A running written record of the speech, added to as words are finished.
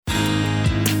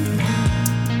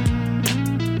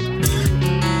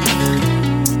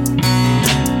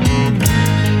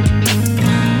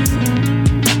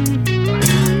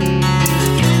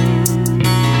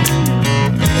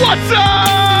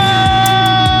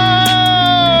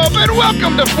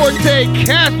Welcome to Forte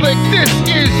Catholic. This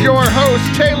is your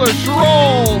host, Taylor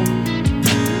Schroll.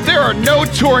 There are no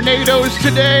tornadoes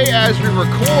today as we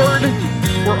record.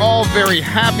 We're all very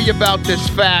happy about this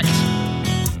fact.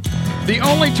 The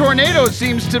only tornado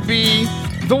seems to be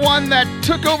the one that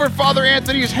took over Father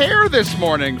Anthony's hair this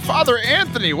morning. Father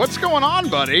Anthony, what's going on,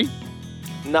 buddy?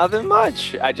 Nothing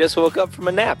much. I just woke up from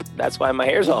a nap. That's why my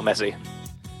hair's all messy.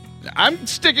 I'm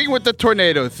sticking with the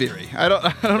tornado theory. I don't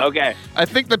Okay. I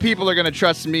think the people are going to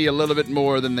trust me a little bit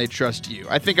more than they trust you.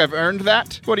 I think I've earned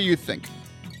that. What do you think?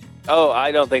 Oh,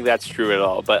 I don't think that's true at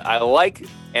all. But I like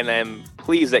and I'm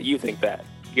pleased that you think that.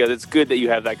 Because it's good that you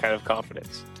have that kind of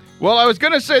confidence. Well, I was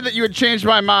going to say that you had changed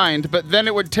my mind, but then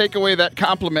it would take away that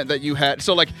compliment that you had.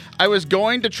 So, I was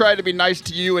going to try to be nice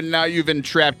to you, and now you've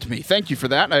entrapped me. Thank you for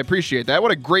that. I appreciate that.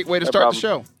 What a great way to start the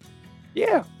show.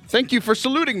 Yeah. Thank you for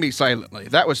saluting me silently.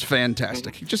 That was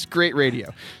fantastic. Just great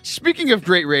radio. Speaking of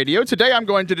great radio, today I'm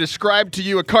going to describe to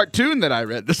you a cartoon that I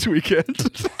read this weekend.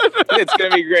 It's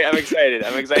going to be great. I'm excited.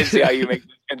 I'm excited to see how you make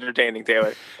this entertaining,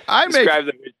 Taylor. I make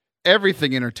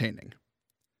everything entertaining,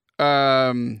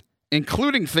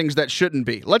 including things that shouldn't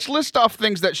be. Let's list off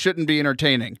things that shouldn't be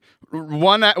entertaining,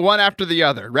 one after the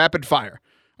other, rapid fire.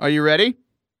 Are you ready?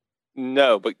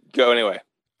 No, but go anyway.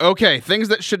 Okay, things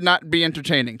that should not be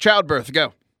entertaining. Childbirth,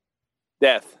 go.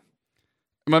 Death.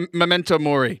 Memento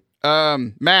mori.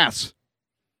 Mass.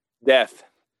 Death.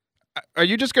 Are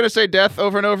you just going to say death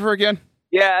over and over again?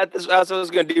 Yeah, that's what I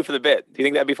was going to do for the bit. Do you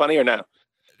think that'd be funny or no?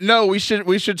 No, we should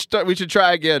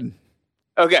try again.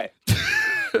 Okay.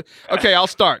 Okay, I'll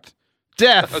start.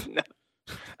 Death. Oh, no.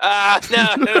 I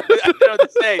don't know what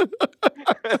to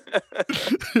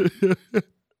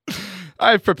say.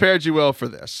 I've prepared you well for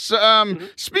this.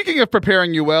 Speaking of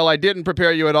preparing you well, I didn't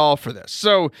prepare you at all for this.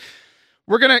 So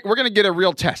we're gonna get a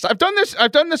real test. I've done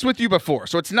this with you before,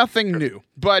 so it's nothing new.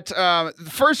 But the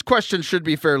first question should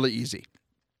be fairly easy.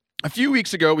 A few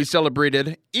weeks ago, we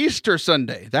celebrated Easter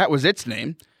Sunday. That was its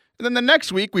name. And then the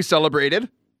next week, we celebrated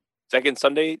Second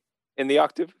Sunday in the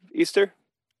octave, Easter?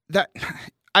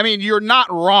 You're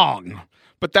not wrong.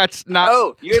 But that's not...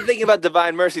 Oh, you're thinking about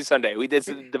Divine Mercy Sunday. We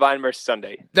did Divine Mercy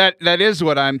Sunday. That is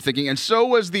what I'm thinking. And so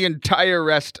was the entire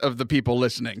rest of the people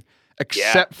listening,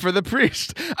 except for the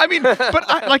priest.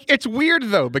 But it's weird,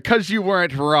 though, because you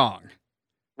weren't wrong.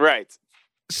 Right.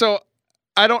 So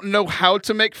I don't know how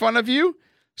to make fun of you,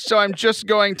 so I'm just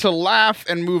going to laugh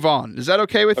and move on. Is that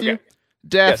okay with you?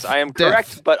 Yes, I am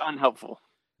correct, but unhelpful.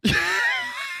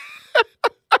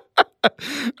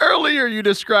 Earlier, you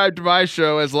described my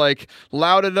show as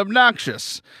loud and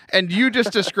obnoxious, and you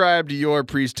just described your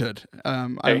priesthood.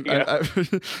 Not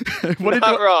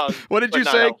wrong. What did you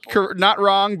say? Not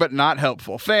wrong, but not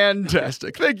helpful.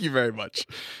 Fantastic. Thank you very much.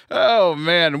 Oh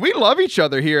man, we love each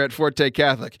other here at Forte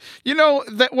Catholic. You know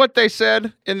that what they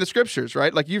said in the scriptures,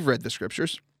 right? You've read the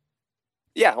scriptures.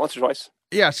 Yeah, once or twice.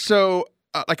 Yeah, so.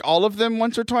 All of them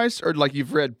once or twice, or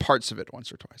you've read parts of it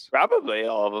once or twice? Probably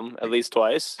all of them, at least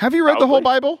twice. Have you read the whole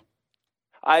Bible?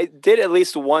 I did at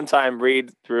least one time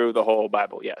read through the whole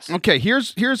Bible, yes. Okay,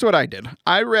 here's what I did.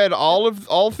 I read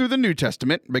all through the New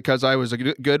Testament because I was a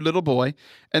good little boy,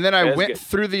 and then I went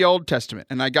through the Old Testament,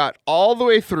 and I got all the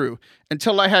way through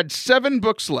until I had 7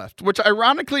 books left, which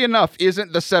ironically enough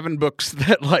isn't the 7 books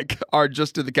that are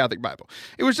just in the Catholic Bible.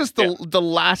 It was just the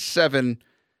last 7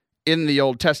 in the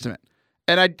Old Testament.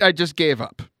 And I just gave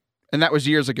up. And that was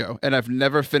years ago. And I've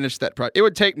never finished that project. It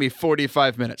would take me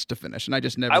 45 minutes to finish. And I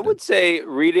just never did. Would say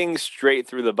reading straight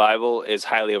through the Bible is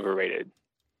highly overrated.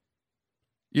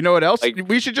 You know what else?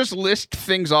 We should just list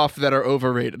things off that are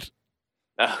overrated.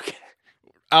 Okay.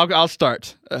 I'll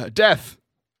start. Death.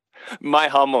 My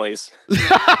homilies.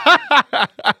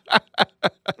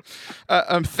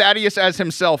 Thaddeus as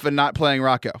himself and not playing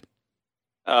Rocco.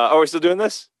 Are we still doing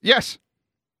this? Yes.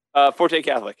 Forte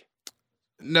Catholic.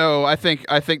 No, I think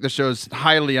the show's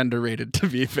highly underrated, to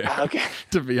be fair. Okay.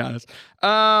 To be honest.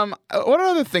 What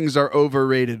other things are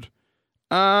overrated?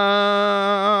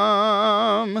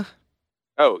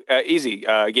 Easy.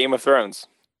 Game of Thrones.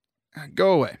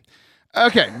 Go away.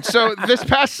 Okay, so this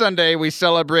past Sunday we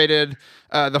celebrated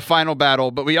the final battle,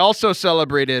 but we also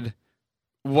celebrated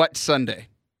what Sunday?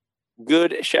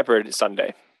 Good Shepherd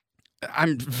Sunday.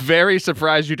 I'm very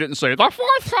surprised you didn't say the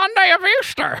 4th Sunday of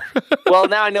Easter. Well,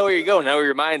 now I know where you're going. Now where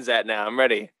your mind's at now. I'm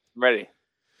ready.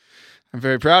 I'm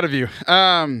very proud of you.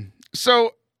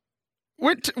 So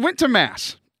went to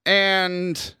Mass,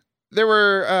 and there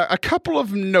were a couple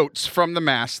of notes from the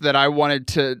Mass that I wanted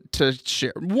to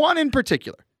share. One in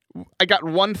particular. I got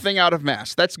one thing out of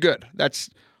Mass. That's good. That's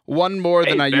one more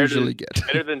than I usually get.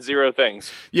 Better than 0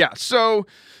 things. Yeah. So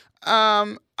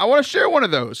I want to share one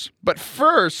of those. But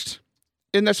first,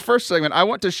 in this first segment, I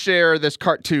want to share this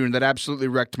cartoon that absolutely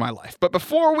wrecked my life. But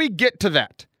before we get to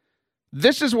that,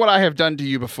 this is what I have done to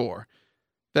you before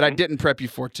that I didn't prep you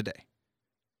for today.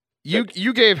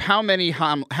 You gave how many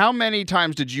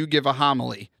times did you give a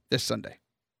homily this Sunday?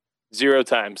 0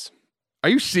 times. Are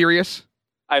you serious?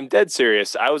 I'm dead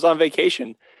serious. I was on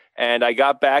vacation, and I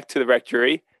got back to the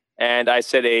rectory, and I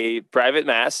said a private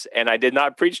mass, and I did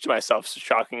not preach to myself,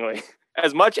 shockingly.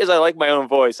 As much as I like my own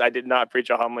voice, I did not preach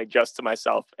a homily just to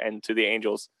myself and to the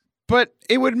angels. But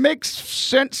it would make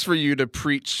sense for you to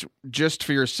preach just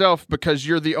for yourself because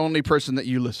you're the only person that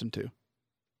you listen to.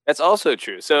 That's also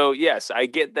true. So, yes, I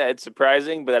get that it's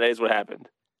surprising, but that is what happened.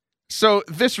 So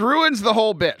this ruins the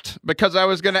whole bit because I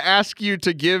was going to ask you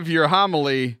to give your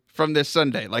homily from this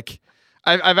Sunday. Like,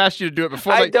 I've asked you to do it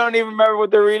before. I don't even remember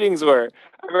what the readings were.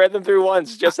 I read them through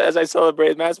once just as I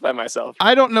celebrated Mass by myself.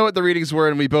 I don't know what the readings were,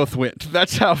 and we both went.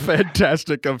 That's how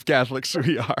fantastic of Catholics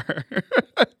we are.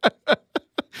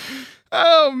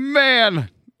 Oh, man.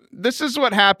 This is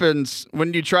what happens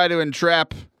when you try to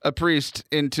entrap a priest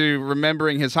into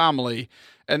remembering his homily,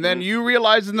 and then you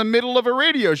realize in the middle of a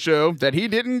radio show that he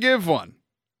didn't give one.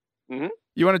 Mm-hmm.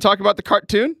 You want to talk about the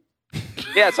cartoon?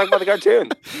 Yeah, let's talk about the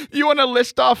cartoon. You want to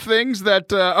list off things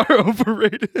that are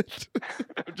overrated?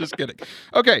 I'm just kidding.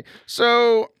 Okay,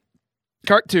 so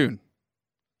cartoon.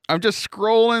 I'm just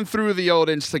scrolling through the old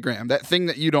Instagram, that thing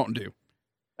that you don't do.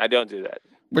 I don't do that.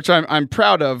 Which I'm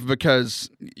proud of because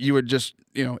you would just,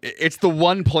 it's the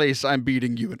one place I'm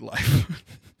beating you in life.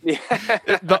 Yeah.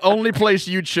 The only place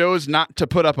you chose not to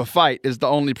put up a fight is the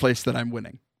only place that I'm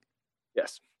winning.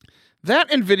 Yes.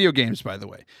 That and video games, by the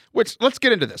way, which let's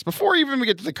get into this before even we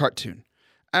get to the cartoon.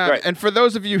 Right. And for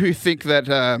those of you who think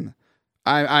that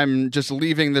I'm just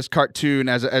leaving this cartoon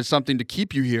as something to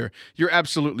keep you here, you're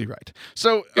absolutely right.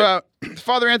 So,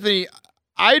 Father Anthony,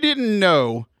 I didn't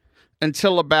know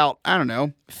until about,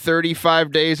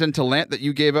 35 days into Lent that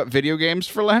you gave up video games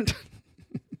for Lent.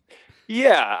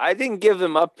 Yeah, I didn't give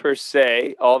them up per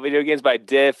se, all video games, but I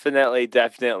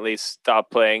definitely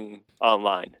stopped playing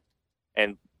online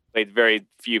and played very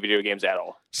few video games at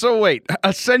all. So wait,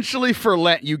 essentially for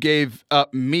Lent, you gave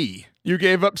up me. You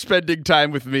gave up spending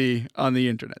time with me on the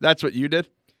internet. That's what you did?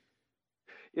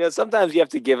 Sometimes you have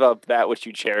to give up that which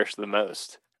you cherish the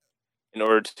most in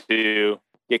order to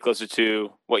get closer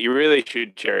to what you really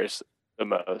should cherish the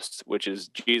most, which is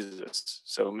Jesus.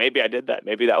 So maybe I did that.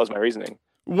 Maybe that was my reasoning.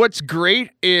 What's great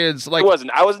is like it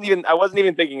wasn't. I wasn't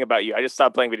even thinking about you. I just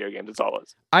stopped playing video games. That's all it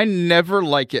was. I never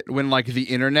like it when the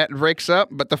internet breaks up,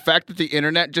 but the fact that the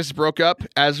internet just broke up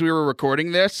as we were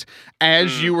recording this,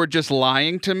 as you were just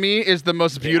lying to me, is the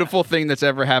most beautiful thing that's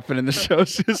ever happened in the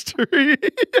show's history.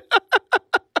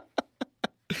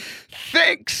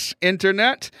 Thanks,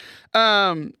 internet.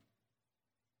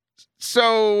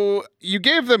 So you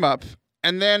gave them up,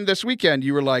 and then this weekend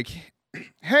you were like,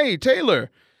 "Hey, Taylor,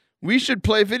 we should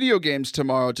play video games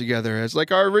tomorrow together as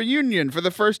our reunion for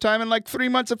the first time in 3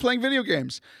 months of playing video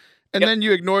games." And then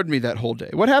you ignored me that whole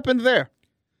day. What happened there?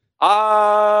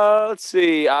 Let's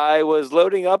see. I was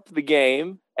loading up the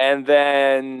game, and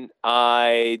then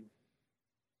I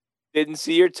didn't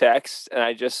see your text, and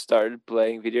I just started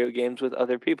playing video games with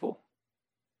other people.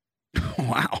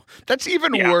 Wow. That's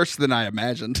even worse than I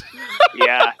imagined.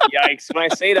 Yeah, yikes. When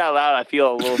I say it out loud, I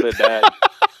feel a little bit bad.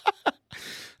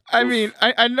 I mean,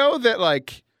 I know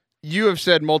that you have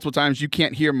said multiple times you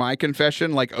can't hear my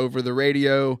confession over the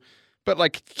radio, but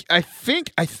I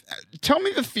think tell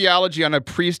me the theology on a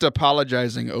priest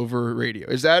apologizing over radio.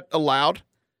 Is that allowed?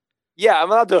 Yeah,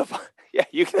 I'm allowed to. Yeah,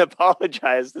 you can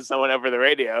apologize to someone over the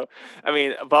radio. I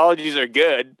mean, apologies are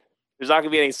good. There's not going to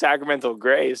be any sacramental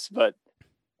grace, but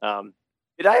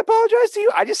did I apologize to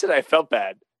you? I just said I felt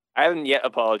bad. I haven't yet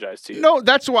apologized to you. No,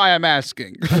 that's why I'm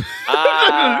asking.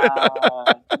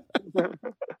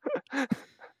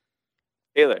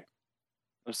 Taylor,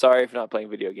 I'm sorry for not playing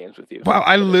video games with you. Wow,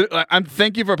 I'm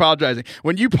thank you for apologizing.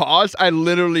 When you paused, I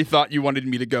literally thought you wanted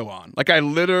me to go on. I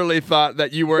literally thought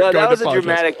that you weren't going to apologize. That was a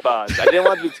dramatic pause. I didn't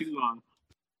want to be too long.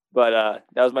 But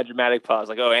that was my dramatic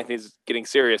pause. Anthony's getting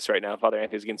serious right now. Father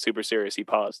Anthony's getting super serious. He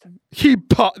paused.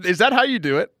 Is that how you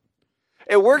do it?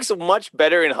 It works much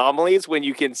better in homilies when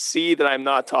you can see that I'm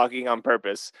not talking on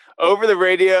purpose. Over the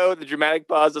radio, the dramatic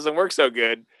pause doesn't work so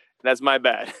good. That's my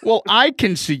bad. Well, I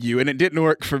can see you, and it didn't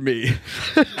work for me.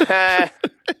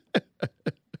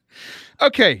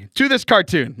 Okay, to this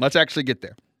cartoon. Let's actually get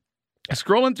there.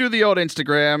 Scrolling through the old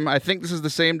Instagram, I think this is the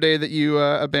same day that you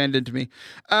abandoned me.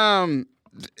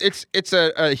 It's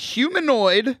a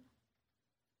humanoid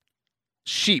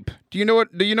sheep. Do you know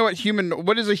what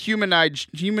does a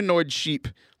humanoid sheep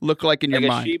look like in your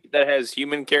mind? A sheep that has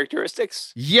human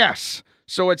characteristics? Yes.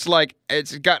 So it's like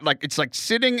it's like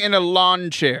sitting in a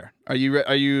lawn chair. Are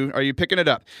you picking it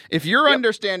up? If you're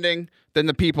understanding, then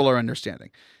the people are understanding.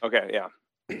 Okay, yeah.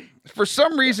 For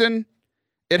some reason,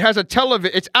 it has a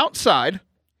television. It's outside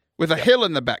with a hill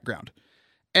in the background.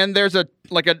 And there's I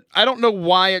don't know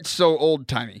why it's so old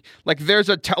timey. Like there's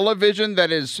a television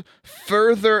that is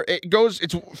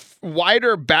it's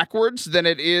wider backwards than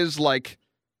it is like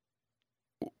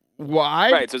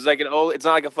wide. Right. So it's like it's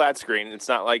not like a flat screen. It's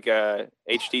not like a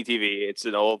HD TV. It's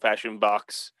an old fashioned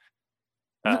box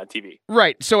TV.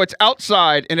 Right. So it's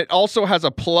outside and it also has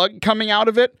a plug coming out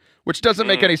of it, which doesn't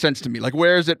make any sense to me. Like,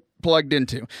 where is it plugged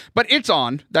into? But it's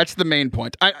on. That's the main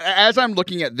point. As I'm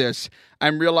looking at this,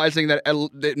 I'm realizing that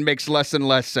it makes less and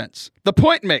less sense. The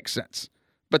point makes sense,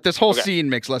 but this whole scene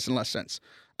makes less and less sense.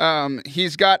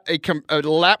 He's got a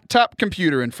laptop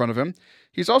computer in front of him.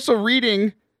 He's also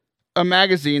reading a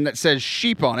magazine that says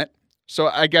sheep on it. So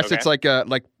I guess it's like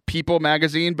People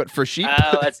magazine, but for sheep.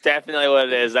 Oh, that's definitely what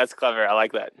it is. That's clever. I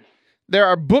like that. There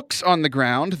are books on the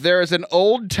ground. There is an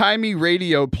old-timey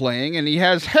radio playing, and he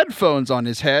has headphones on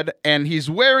his head, and he's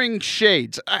wearing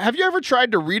shades. Have you ever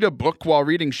tried to read a book while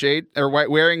wearing shades? Maybe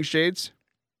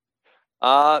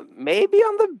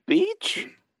on the beach?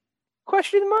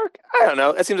 Question mark? I don't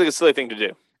know. That seems like a silly thing to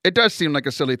do. It does seem like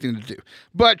a silly thing to do.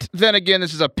 But then again,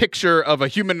 this is a picture of a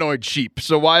humanoid sheep,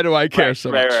 so why do I care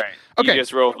so much? Right. Okay. You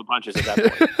just roll the punches at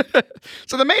that point.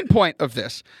 So the main point of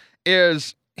this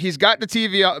is he's got the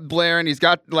TV blaring. He's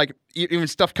got like even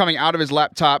stuff coming out of his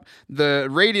laptop. The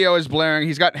radio is blaring.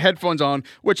 He's got headphones on,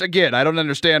 which again, I don't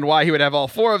understand why he would have all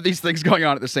four of these things going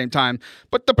on at the same time.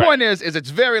 But the point is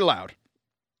it's very loud.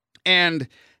 And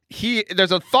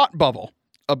there's a thought bubble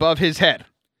above his head.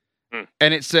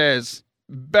 And it says,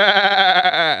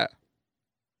 bah!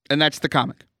 And that's the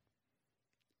comic.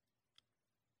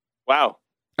 Wow.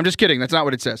 I'm just kidding. That's not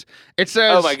what it says. It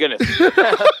says... Oh, my goodness.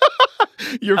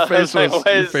 Your face was...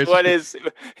 What is...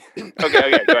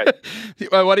 Okay, go ahead.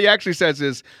 What he actually says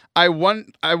is, I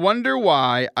wonder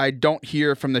why I don't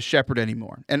hear from the shepherd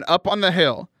anymore. And up on the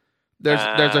hill,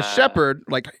 there's a shepherd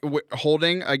like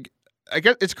holding a... I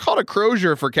guess it's called a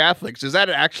crozier for Catholics. Is that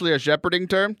actually a shepherding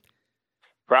term?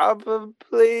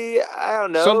 Probably, I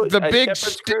don't know. So the big,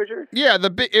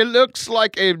 it looks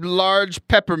like a large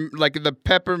pepper, like the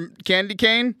pepper candy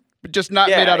cane, but just not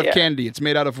made out of candy. It's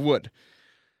made out of wood.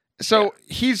 So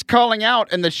he's calling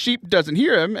out, and the sheep doesn't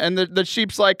hear him, and the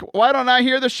sheep's like, "Why don't I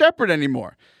hear the shepherd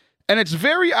anymore?" And it's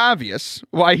very obvious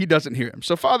why he doesn't hear him.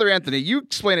 So Father Anthony, you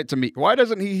explain it to me. Why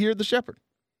doesn't he hear the shepherd?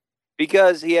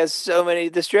 Because he has so many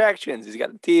distractions. He's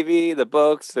got the TV, the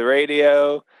books, the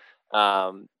radio.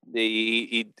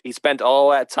 He spent all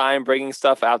that time bringing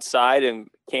stuff outside and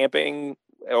camping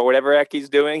or whatever heck he's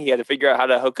doing. He had to figure out how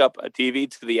to hook up a TV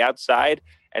to the outside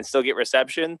and still get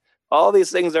reception. All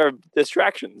these things are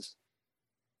distractions.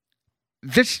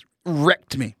 This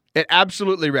wrecked me. It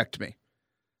absolutely wrecked me.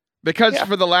 Because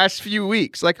for the last few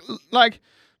weeks, like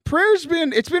prayer's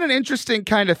been an interesting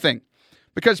kind of thing.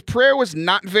 Because prayer was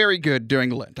not very good during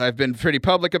Lent. I've been pretty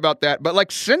public about that. But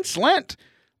like since Lent,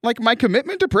 like my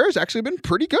commitment to prayer has actually been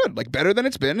pretty good. Like better than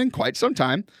it's been in quite some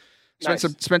time.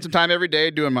 Spent some time every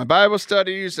day doing my Bible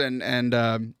studies and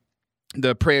the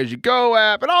Pray As You Go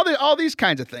app and all these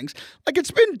kinds of things. Like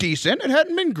it's been decent. It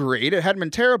hadn't been great. It hadn't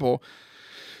been terrible.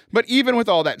 But even with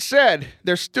all that said,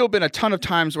 there's still been a ton of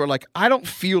times where like I don't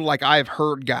feel like I've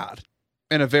heard God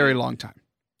in a very long time.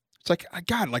 It's like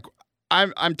God, like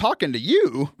I'm talking to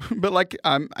you, but like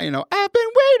I've been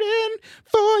waiting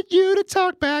for you to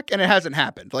talk back, and it hasn't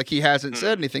happened. Like he hasn't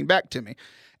said anything back to me,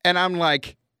 and I'm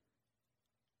like,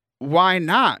 why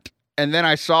not? And then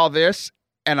I saw this,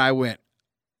 and I went,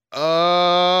 oh,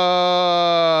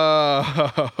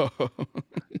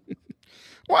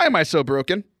 why am I so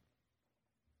broken?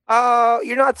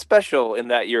 You're not special in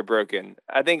that you're broken.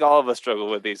 I think all of us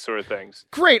struggle with these sort of things.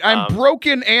 Great. I'm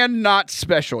broken and not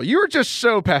special. You're just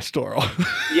so pastoral.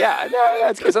 Yeah, no,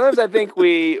 that's good. Sometimes I think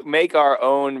we make our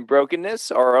own brokenness,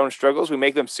 our own struggles, we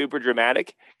make them super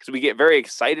dramatic because we get very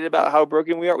excited about how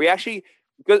broken we are. We actually,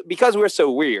 because we're so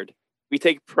weird, we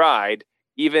take pride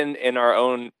even in our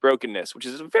own brokenness, which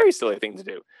is a very silly thing to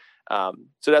do.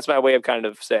 So that's my way of kind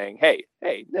of saying, hey,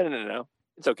 no.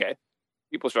 It's okay.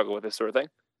 People struggle with this sort of thing.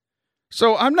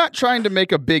 So I'm not trying to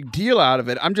make a big deal out of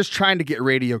it. I'm just trying to get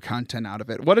radio content out of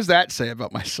it. What does that say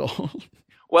about my soul?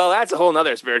 Well, that's a whole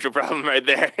nother spiritual problem right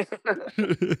there.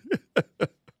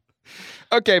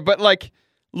 Okay, but like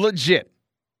legit,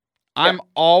 I'm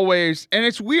always, and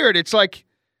it's weird. It's like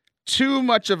too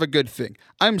much of a good thing.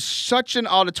 I'm such an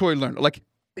auditory learner. Like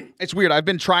it's weird. I've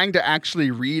been trying to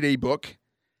actually read a book.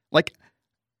 Like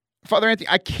Father Anthony,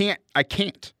 I can't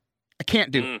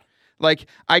do it. Like,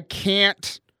 I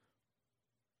can't.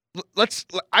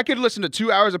 I could listen to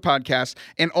 2 hours of podcast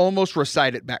and almost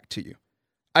recite it back to you.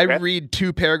 I read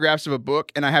 2 paragraphs of a book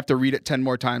and I have to read it 10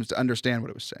 more times to understand what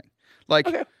it was saying.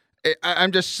 Like,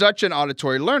 I'm just such an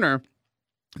auditory learner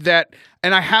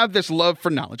and I have this love for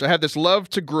knowledge. I have this love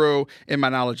to grow in my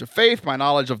knowledge of faith, my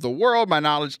knowledge of the world, my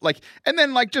knowledge, and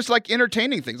then just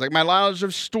entertaining things, like my knowledge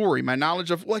of story, my knowledge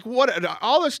of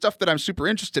all this stuff that I'm super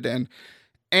interested in.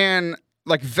 And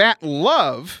that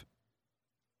love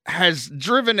has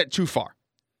driven it too far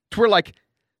to where,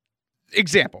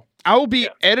 example, I will be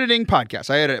editing podcasts.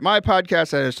 I edit my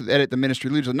podcast. I edit the Ministry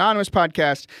Leaders Anonymous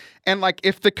podcast. And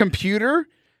if the computer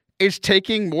is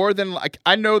taking more than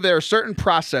I know there are certain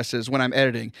processes when I'm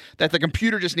editing that the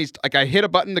computer just needs I hit a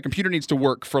button, the computer needs to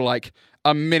work for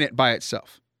a minute by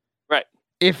itself. Right.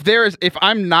 If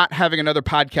I'm not having another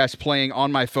podcast playing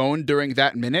on my phone during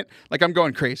that minute, I'm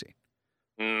going crazy.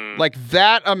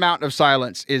 That amount of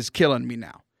silence is killing me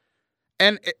now.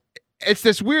 And it's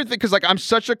this weird thing because I'm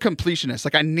such a completionist.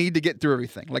 I need to get through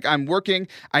everything. I'm working.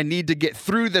 I need to get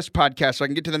through this podcast so I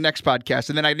can get to the next podcast.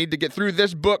 And then I need to get through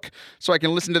this book so I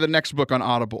can listen to the next book on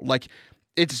Audible.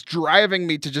 It's driving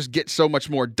me to just get so much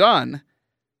more done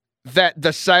that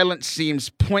the silence seems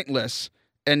pointless.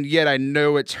 And yet I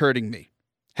know it's hurting me.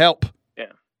 Help.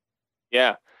 Yeah.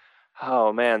 Yeah.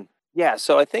 Oh, man. Yeah.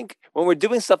 So I think when we're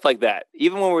doing stuff like that,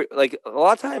 even when we're a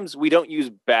lot of times we don't use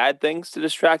bad things to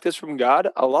distract us from God.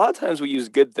 A lot of times we use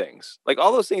good things.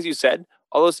 All those things you said,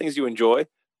 all those things you enjoy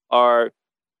are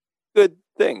good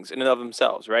things in and of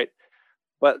themselves, right?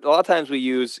 But a lot of times we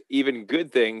use even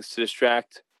good things to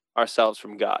distract ourselves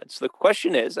from God. So the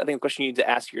question is, I think the question you need to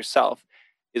ask yourself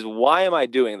is, why am I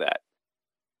doing that?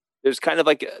 There's kind of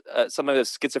some of the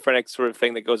schizophrenic sort of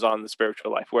thing that goes on in the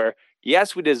spiritual life where,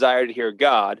 yes, we desire to hear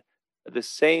God. At the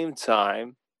same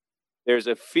time, there's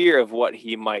a fear of what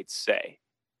he might say.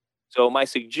 So my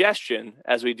suggestion,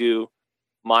 as we do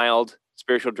mild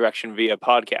spiritual direction via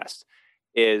podcast,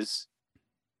 is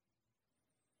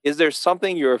there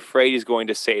something you're afraid he's going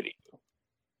to say to you?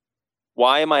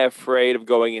 Why am I afraid of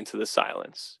going into the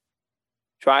silence?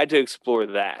 Try to explore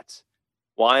that.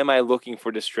 Why am I looking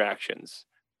for distractions?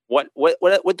 What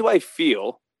do I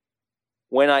feel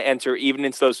when I enter even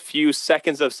into those few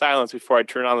seconds of silence before I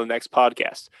turn on the next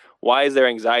podcast? Why is there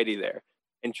anxiety there?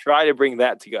 And try to bring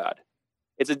that to God.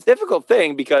 It's a difficult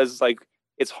thing because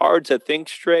it's hard to think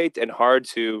straight and hard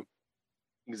to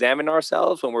examine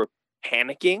ourselves when we're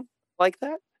panicking like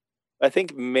that. I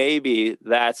think maybe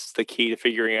that's the key to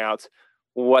figuring out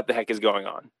what the heck is going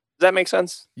on. Does that make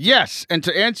sense? Yes. And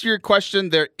to answer your question,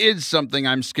 there is something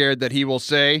I'm scared that he will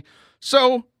say.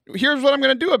 So here's what I'm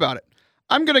going to do about it.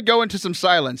 I'm going to go into some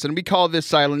silence, and we call this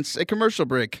silence a commercial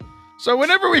break. So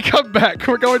whenever we come back,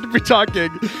 we're going to be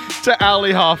talking to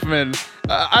Allie Hoffman.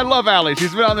 I love Allie.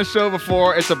 She's been on the show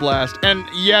before. It's a blast. And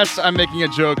yes, I'm making a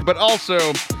joke, but also,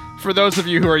 for those of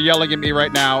you who are yelling at me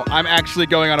right now, I'm actually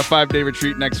going on a 5-day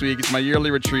retreat next week. It's my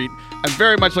yearly retreat. I'm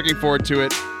very much looking forward to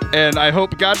it, and I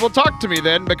hope God will talk to me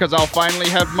then, because I'll finally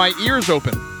have my ears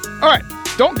open. All right,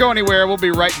 don't go anywhere. We'll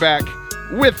be right back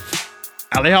with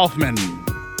Allie Hoffman.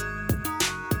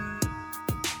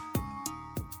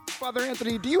 Father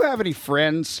Anthony, do you have any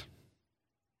friends?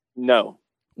 No.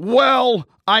 Well,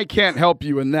 I can't help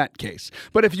you in that case.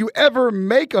 But if you ever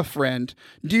make a friend,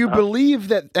 do you believe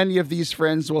that any of these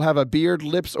friends will have a beard,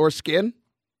 lips, or skin?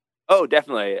 Oh,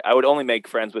 definitely. I would only make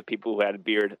friends with people who had a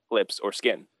beard, lips, or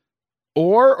skin.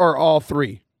 Or all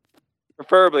three?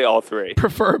 Preferably all three.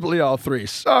 Preferably all three.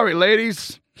 Sorry,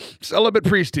 ladies. Celibate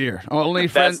priest here. Only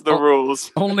friends. That's the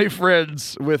rules. Only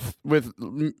friends with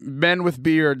men with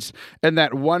beards, and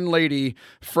that one lady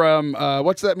from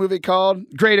what's that movie called?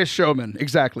 Greatest Showman.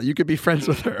 Exactly. You could be friends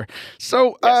with her.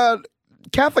 So yes.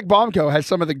 Catholic Balm Co. has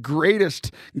some of the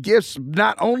greatest gifts,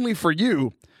 not only for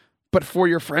you, but for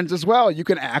your friends as well. You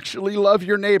can actually love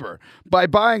your neighbor by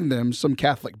buying them some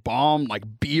Catholic Balm,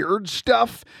 like beard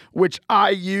stuff, which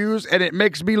I use, and it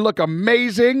makes me look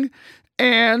amazing.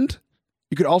 And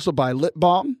you could also buy lip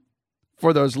balm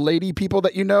for those lady people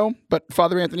that you know, but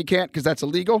Father Anthony can't because that's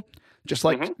illegal. Just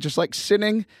like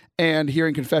sinning and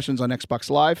hearing confessions on Xbox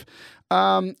Live.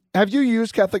 Have you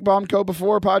used Catholic Balm Co.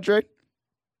 before, Padre?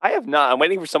 I have not. I'm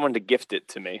waiting for someone to gift it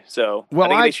to me. So I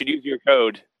think they should use your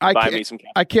code to buy me some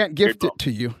Catholic. I can't gift it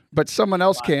to you, but someone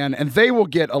else can, and they will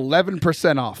get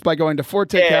 11% off by going to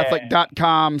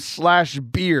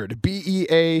fortecatholic.com/beard,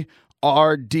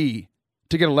 BEARD.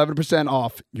 to get 11%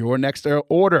 off your next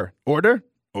order. Order.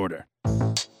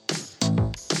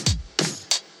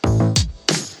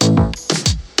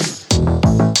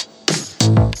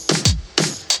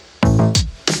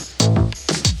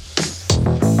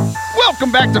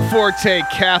 Welcome back to Forte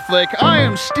Catholic. I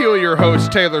am still your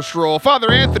host, Taylor Schroll.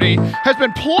 Father Anthony has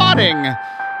been plotting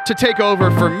to take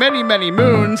over for many, many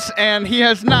moons, and he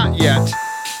has not yet.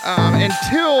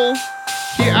 Until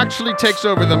he actually takes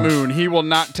over the moon, he will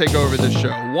not take over the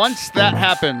show. Once that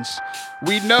happens,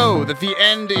 we know that the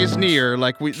end is near.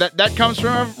 That comes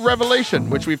from a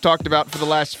revelation, which we've talked about for the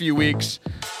last few weeks.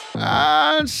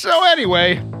 So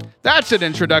anyway, that's an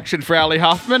introduction for Allie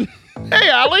Hoffman. Hey,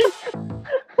 Allie.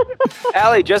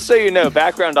 Allie, just so you know,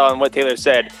 background on what Taylor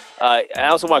said. I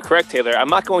also want to correct Taylor. I'm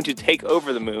not going to take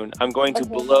over the moon. I'm going to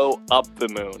blow up the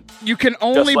moon. You can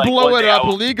only blow it up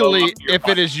legally if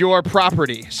it is your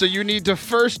property. So you need to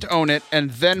first own it and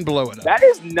then blow it up. That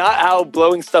is not how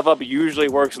blowing stuff up usually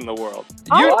works in the world.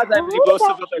 A lot of times you blow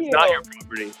stuff up that's not your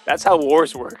property. That's how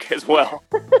wars work as well.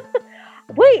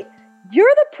 Wait,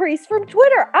 you're the priest from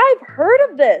Twitter. I've heard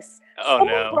of this.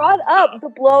 Someone brought up the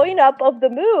blowing up of the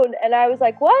moon, and I was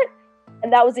like, what?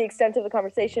 And that was the extent of the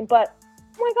conversation. But,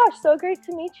 oh my gosh, so great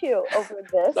to meet you over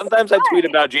this. Sometimes I tweet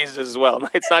about Jesus as well.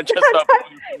 It's not just about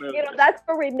blowing up the moon. You know, that's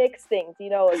where we mix things,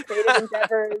 like creative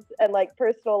endeavors and like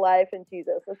personal life and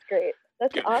Jesus. That's great.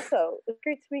 That's awesome. It's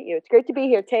great to meet you. It's great to be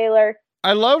here, Taylor.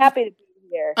 Happy to be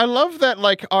here. I love that,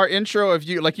 our intro of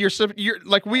you, you're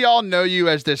we all know you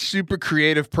as this super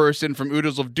creative person from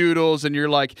Oodles of Doodles, and you're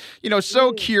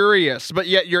so curious, but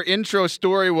yet your intro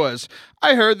story was,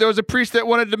 I heard there was a priest that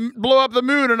wanted to blow up the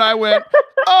moon, and I went,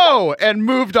 oh, and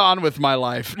moved on with my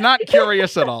life. Not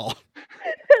curious at all.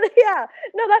 Yeah,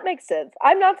 no, that makes sense.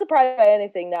 I'm not surprised by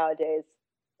anything nowadays.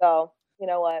 So, you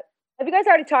know what? Have you guys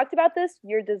already talked about this?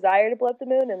 Your desire to blow up the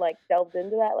moon and delved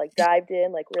into that, dived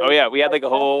in, really? Oh yeah, we had a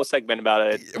whole segment about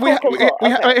it. We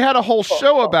had a whole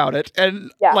show about it,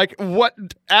 and what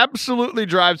absolutely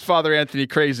drives Father Anthony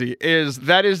crazy is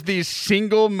the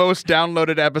single most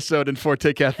downloaded episode in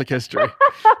Forte Catholic history.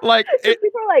 People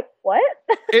are like, what?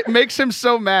 It makes him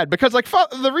so mad because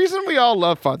the reason we all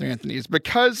love Father Anthony is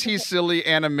because he's silly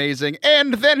and amazing,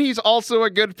 and then he's also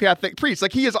a good Catholic priest.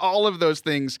 He is all of those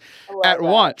things at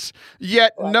once.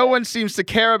 Yet no one seems to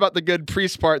care about the good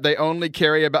priest part. They only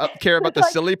care about the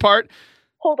silly part.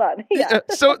 Hold on. Yeah.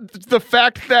 So the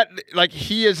fact that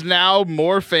he is now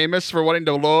more famous for wanting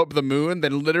to blow up the moon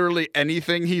than literally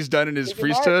anything he's done in his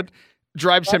priesthood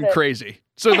drives him crazy.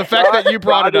 So the fact that you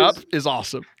brought it up is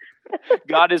awesome.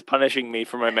 God is punishing me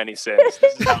for my many sins.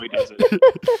 This is how he does it.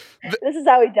 This is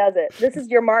how he does it. This is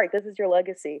your mark. This is your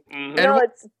legacy. Mm-hmm. And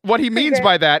what he means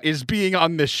by that is being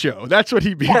on this show. That's what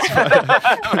he means by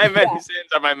that. My many sins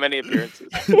are my many appearances.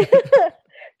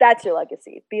 That's your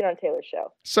legacy, being on Taylor's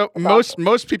show. So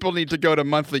most people need to go to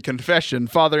monthly confession.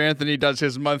 Father Anthony does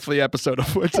his monthly episode of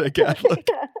Forte Catholic.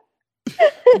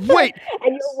 Wait.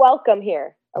 And you're welcome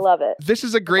here. I love it. This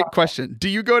is a great question. Do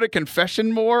you go to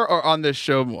confession more or on this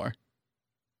show more?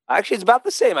 Actually, it's about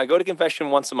the same. I go to confession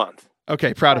once a month.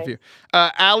 Okay, proud of you.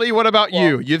 Allie, what about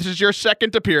you? This is your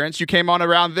second appearance. You came on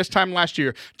around this time last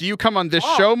year. Do you come on this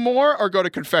show more or go to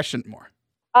confession more?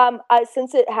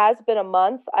 Since it has been a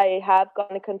month, I have gone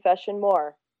to confession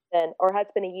more or has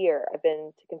been a year. I've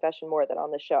been to confession more than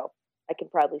on the show. I can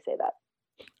proudly say that.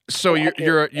 So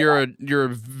you're a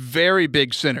very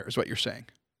big sinner, is what you're saying.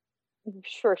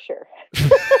 Sure.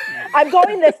 I'm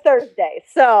going this Thursday,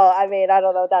 so I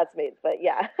don't know what that means, but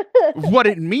yeah. What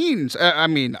it means, I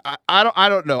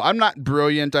don't know. I'm not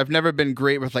brilliant. I've never been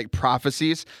great with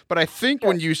prophecies, but I think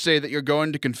when you say that you're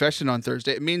going to confession on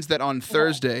Thursday, it means that on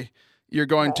Thursday you're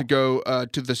going to go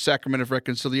to the Sacrament of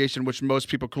Reconciliation, which most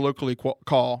people colloquially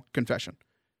call confession.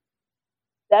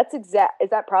 Is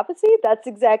that prophecy? That's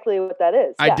exactly what that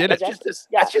is. I did it.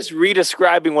 That's just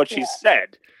re-describing what she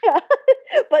said. Yeah.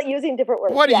 But using different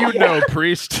words. What do you know,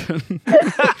 priest?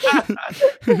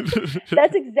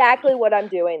 That's exactly what I'm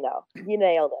doing, though. You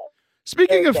nailed it.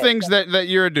 Speaking of things that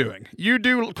you're doing, you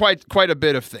do quite a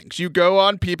bit of things. You go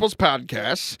on people's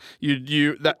podcasts.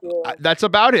 That's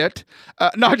about it.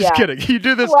 No, I'm just kidding. You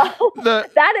do this.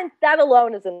 That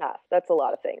alone is enough. That's a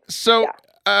lot of things. So.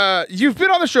 You've been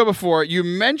on the show before. You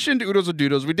mentioned Oodles of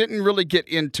Doodles. We didn't really get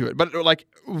into it, but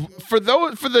for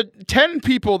the 10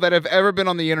 people that have ever been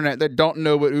on the internet that don't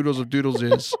know what Oodles of Doodles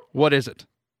is, what is it?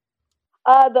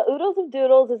 The Oodles of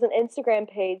Doodles is an Instagram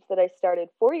page that I started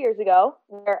 4 years ago,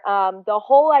 where the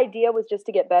whole idea was just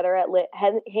to get better at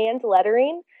hand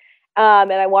lettering,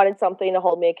 and I wanted something to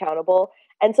hold me accountable.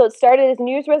 And so it started as a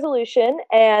New Year's resolution,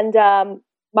 and I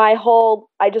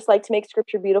just like to make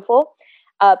scripture beautiful.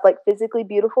 Physically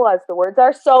beautiful as the words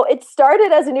are. So it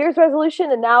started as a New Year's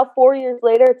resolution, and now 4 years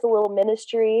later, it's a little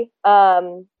ministry.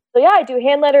 I do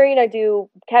hand lettering. I do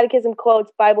catechism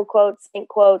quotes, Bible quotes, saint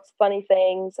quotes, funny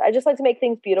things. I just like to make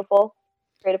things beautiful,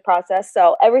 creative process.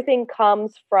 So everything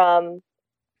comes from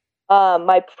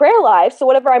my prayer life. So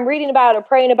whatever I'm reading about or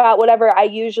praying about, whatever, I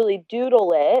usually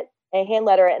doodle it and hand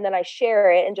letter it, and then I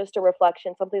share it in just a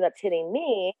reflection, something that's hitting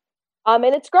me. And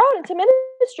it's grown into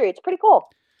ministry. It's pretty cool.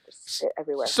 Just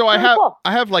everywhere. So I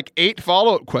have like 8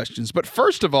 follow-up questions. But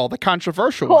first of all, the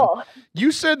controversial one.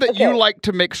 You said that you like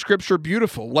to make scripture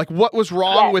beautiful. Like, what was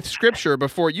wrong with scripture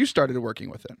before you started working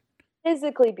with it?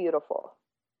 Physically beautiful.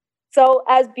 So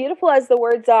as beautiful as the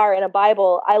words are in a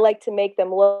Bible, I like to make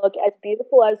them look as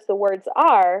beautiful as the words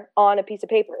are on a piece of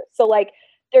paper. So like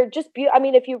they're just I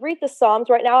mean, if you read the Psalms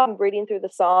right now, I'm reading through the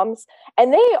Psalms,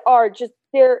 and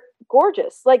they're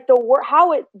gorgeous. Like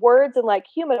how it words and like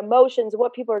human emotions,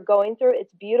 what people are going through,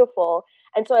 it's beautiful.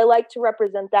 And so I like to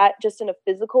represent that just in a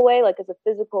physical way, like as a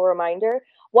physical reminder.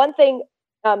 One thing,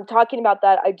 talking about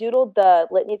that, I doodled the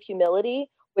Litany of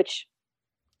Humility, which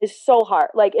is so hard.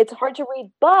 Like it's hard to read,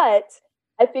 but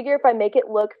I figure if I make it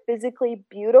look physically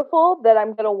beautiful, that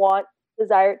I'm going to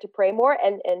desire to pray more.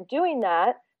 And doing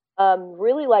that,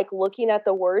 really like looking at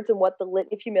the words and what the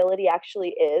Litany of Humility actually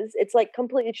is. It's like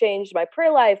completely changed my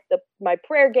prayer life, my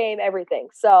prayer game, everything.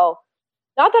 So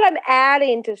not that I'm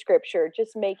adding to scripture,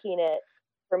 just making it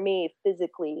for me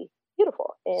physically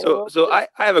beautiful. So I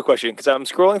have a question, because I'm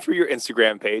scrolling through your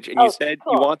Instagram page, and you said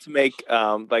you want to make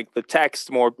like the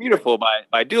text more beautiful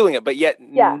by doing it, but yet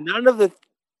none of the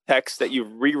text that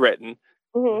you've rewritten,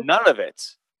 none of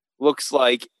it looks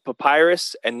like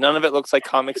papyrus, and none of it looks like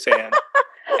Comic Sans.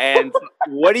 And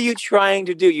what are you trying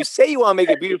to do? You say you want to make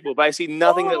it beautiful, but I see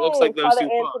nothing that looks like those Father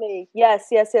two Anthony. Yes.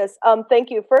 Thank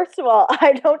you. First of all,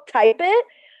 I don't type it,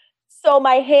 so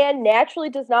my hand naturally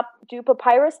does not do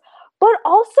papyrus. But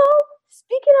also,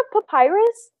 speaking of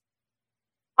papyrus,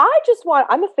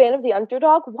 I'm a fan of the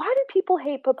underdog. Why do people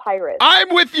hate papyrus?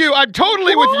 I'm with you. I'm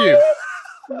totally with you.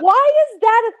 Why is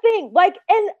that a thing? Like,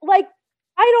 and like,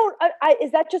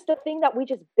 is that just a thing that we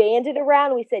just banded around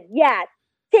and we said, yeah,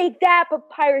 take that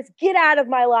papyrus, get out of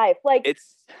my life? Like,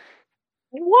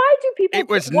 why do people? It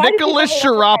was Nicholas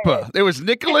Sharapa. It was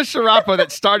Nicholas Sharapa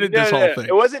that started this whole thing.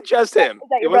 It wasn't just him. Is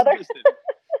that your brother?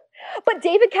 But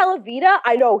David Calavita,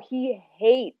 I know he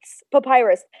hates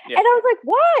papyrus. Yeah. And I was like,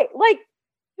 why? Like,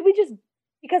 do we just,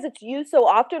 because it's used so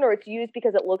often, or it's used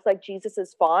because it looks like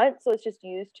Jesus's font, so it's just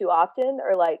used too often,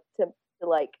 or like to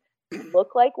like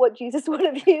look like what Jesus would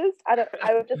have used? I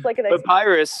would just like an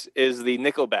papyrus is the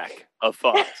Nickelback of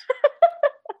font.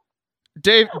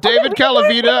 David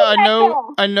Calavita,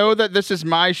 I know that this is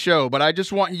my show, but I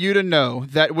just want you to know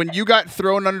that when you got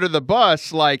thrown under the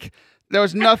bus, like, there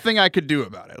was nothing I could do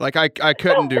about it. Like, I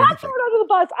couldn't do anything. Not thrown under the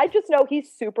bus. I just know he's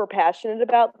super passionate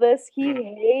about this. He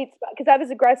hates, because I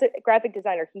was a graphic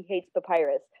designer, he hates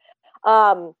papyrus.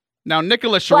 Now,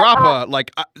 Nicholas Sharapa,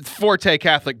 Forte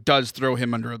Catholic does throw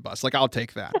him under a bus. Like, I'll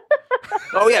take that.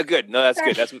 Oh, yeah, good. No, that's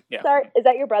good. That's Sorry, is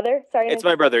that your brother? Sorry, it's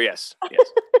my brother. Yes.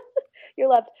 You're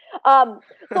loved.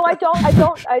 So I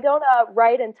don't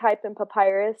write and type in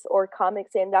papyrus or Comic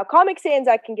Sans. Now, Comic Sans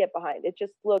I can get behind. It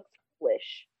just looks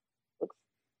foolish.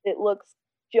 It looks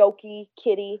jokey,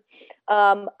 kiddie.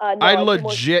 I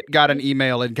legit got an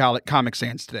email in Comic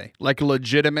Sans today. Like,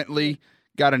 legitimately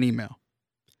got an email.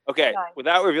 Okay,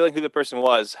 without revealing who the person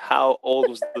was, how old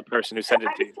was the person who sent it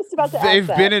to you? They've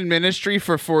been in ministry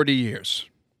for 40 years.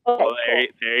 Okay, well,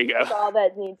 there you go. That's all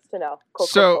that needs to know. Cool,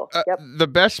 so cool. Yep. The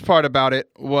best part about it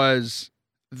was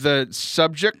the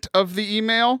subject of the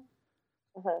email.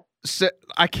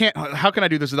 I can't. How can I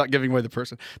do this without giving away the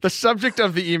person? The subject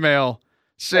of the email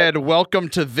said, "Welcome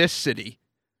to this city,"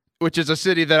 which is a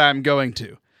city that I'm going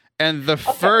to. And the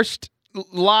first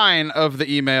line of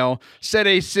the email said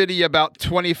a city about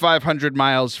 2,500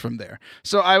 miles from there.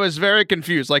 So I was very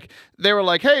confused. Like, they were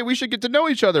like, "Hey, we should get to know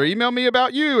each other. Email me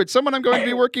about you. It's someone I'm going to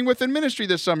be working with in ministry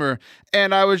this summer."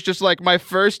 And I was just like, my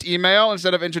first email,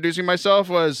 instead of introducing myself,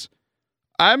 was,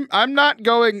 I'm not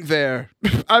going there.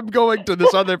 I'm going to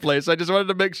this other place. I just wanted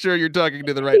to make sure you're talking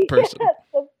to the right person. Yes,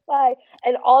 bye.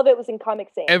 And all of it was in Comic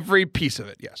Sans. Every piece of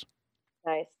it, yes.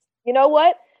 Nice. You know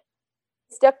what?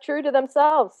 Stuck true to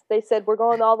themselves. They said, we're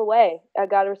going all the way. I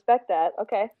got to respect that.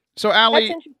 Okay. So,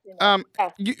 Allie,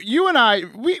 you and I,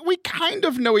 we kind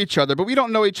of know each other, but we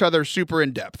don't know each other super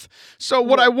in depth. So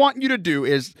what I want you to do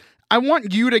is, I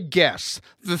want you to guess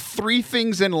the 3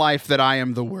 things in life that I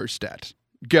am the worst at.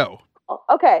 Go.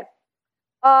 Okay.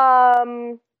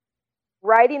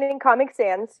 Writing in Comic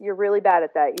Sans, you're really bad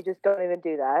at that. You just don't even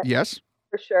do that. Yes.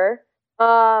 For sure.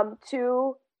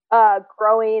 2,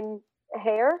 growing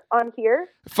hair on here.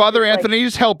 Father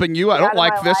Anthony's helping you. I don't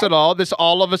like this at all. This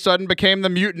all of a sudden became the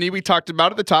mutiny we talked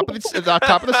about at the top of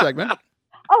the segment.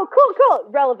 Oh, cool.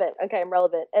 Relevant. Okay, I'm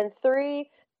relevant. And 3,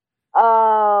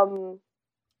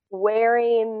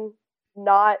 wearing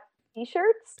not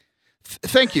t-shirts.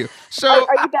 Thank you. So, are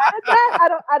you bad at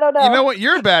that? I don't know. You know what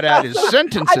you're bad at is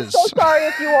sentences. I'm so sorry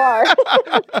if you are.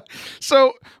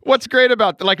 So what's great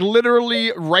about, like,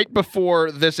 literally right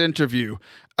before this interview,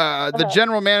 the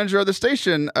general manager of the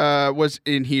station was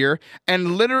in here,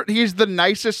 and literally he's the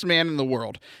nicest man in the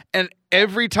world. And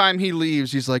every time he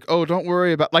leaves, he's like, oh, don't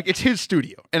worry about, like, it's his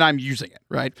studio and I'm using it,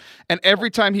 right? And every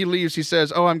time he leaves, he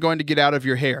says, oh, I'm going to get out of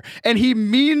your hair. And he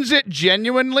means it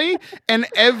genuinely. And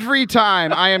every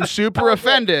time I am super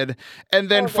offended. And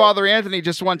then Father Anthony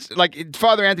just wants, like,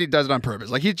 Father Anthony does it on purpose.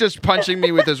 Like, he's just punching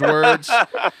me with his words.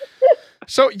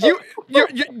 So you,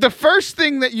 the first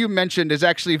thing that you mentioned is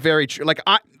actually very true. Like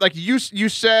you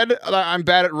said, I'm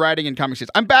bad at writing in comic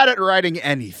strips. I'm bad at writing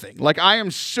anything. Like, I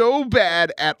am so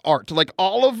bad at art. Like,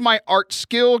 all of my art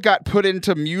skill got put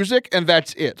into music, and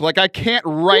that's it. Like, I can't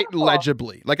write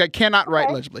legibly. Like, I cannot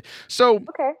write legibly. So.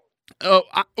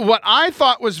 What I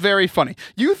thought was very funny.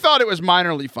 You thought it was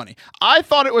minorly funny. I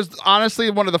thought it was honestly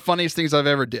one of the funniest things I've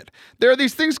ever did. There are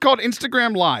these things called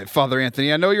Instagram Live, Father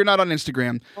Anthony. I know you're not on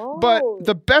Instagram, but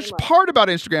the best part about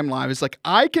Instagram Live is, like,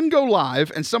 I can go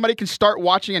live and somebody can start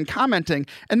watching and commenting,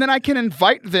 and then I can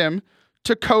invite them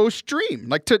to co-stream,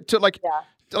 like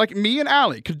like me and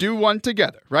Allie could do one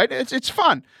together, right? It's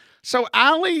fun. So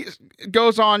Allie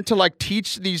goes on to, like,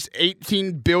 teach these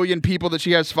 18 billion people that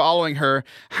she has following her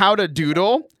how to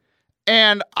doodle.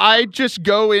 And I just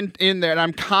go in there and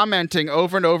I'm commenting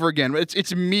over and over again.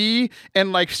 It's me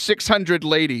and like 600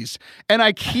 ladies. And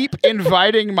I keep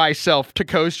inviting myself to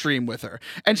co-stream with her.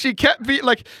 And she kept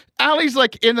like, Allie's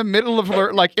like in the middle of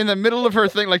her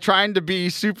thing, like trying to be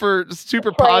super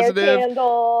positive.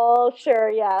 Candle.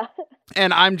 Sure, yeah.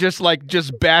 And I'm just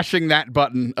bashing that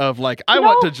button of, like, I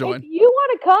want to join. If you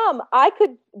want to come,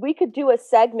 we could do a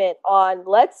segment on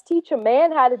let's teach a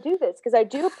man how to do this, because I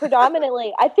do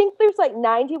predominantly. I think there's like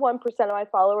 91% of my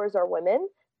followers are women.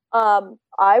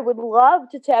 I would love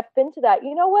to tap into that.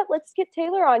 You know what? Let's get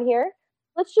Taylor on here.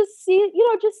 Let's just see,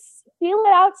 just feel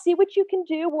it out, see what you can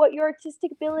do, what your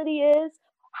artistic ability is,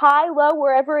 high, low,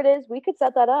 wherever it is. We could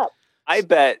set that up. I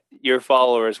bet your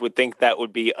followers would think that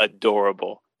would be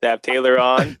adorable to have Taylor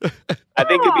on. I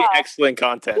think it'd be excellent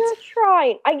content. You're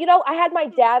trying. I had my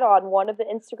dad on one of the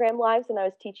Instagram lives, and I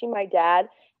was teaching my dad,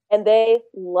 and they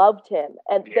loved him.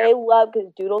 And they loved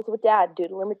his doodling with dad.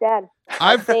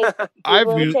 I've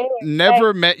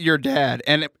never met your dad.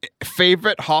 And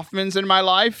favorite Hoffmans in my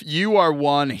life, you are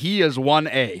one. He is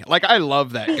 1A. Like, I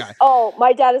love that guy. Oh,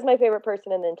 my dad is my favorite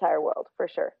person in the entire world, for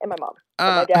sure. And my mom.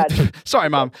 My dad. Sorry,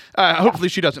 Mom. Hopefully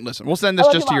she doesn't listen. We'll send this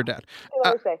just to your dad.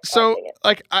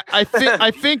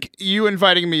 I think you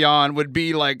inviting me on would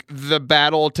be like the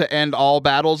battle to end all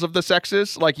battles of the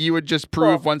sexes. Like, you would just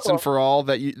prove once and for all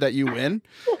that you win.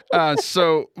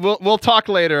 So we'll talk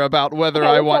later about whether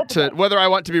I want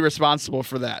to be responsible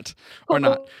for that or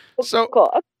not. So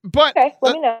cool. But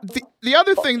let me know. The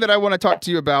other thing that I want to talk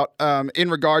to you about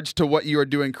in regards to what you are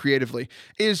doing creatively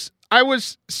is I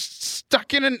was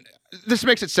stuck in this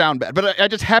makes it sound bad, but I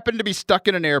just happened to be stuck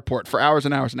in an airport for hours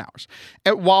and hours and hours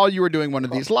while you were doing one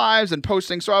of these lives and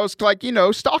posting. So I was like,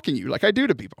 stalking you like I do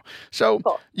to people. So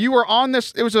you were on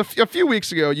this, it was a few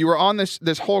weeks ago, you were on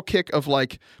this whole kick of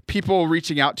like people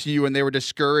reaching out to you and they were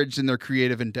discouraged in their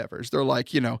creative endeavors. They're like,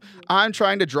 I'm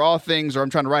trying to draw things, or I'm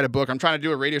trying to write a book, I'm trying to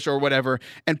do a radio show or whatever,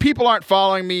 and people aren't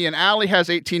following me, and Allie has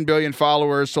 18 billion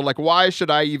followers. So like, why should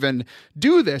I even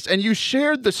do this? And you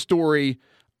shared the story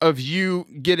of you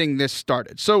getting this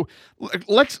started. So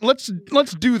let's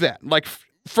do that. Like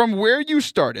from where you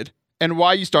started and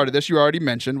why you started this, you already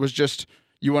mentioned was just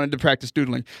you wanted to practice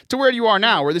doodling, to where you are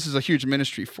now, where this is a huge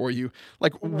ministry for you.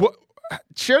 Like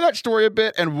share that story a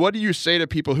bit, and what do you say to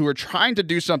people who are trying to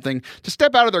do something, to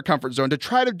step out of their comfort zone, to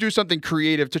try to do something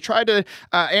creative, to try to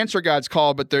answer God's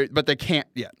call, but they can't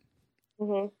yet?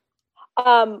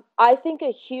 Mm-hmm. I think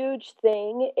a huge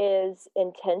thing is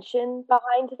intention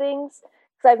behind things.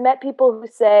 I've met people who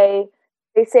say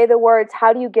the words,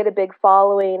 how do you get a big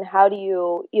following? How do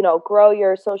you, grow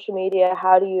your social media?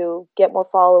 How do you get more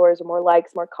followers or more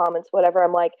likes, more comments, whatever?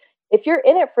 I'm like, if you're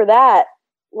in it for that,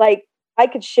 like I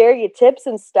could share you tips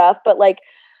and stuff. But like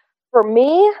for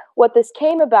me, what this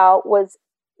came about was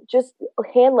just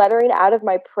hand lettering out of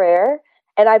my prayer.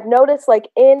 And I've noticed like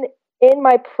in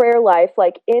my prayer life,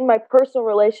 like in my personal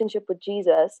relationship with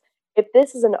Jesus, if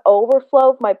this is an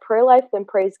overflow of my prayer life, then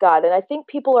praise God. And I think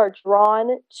people are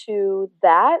drawn to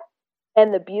that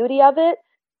and the beauty of it.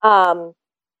 And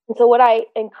so what I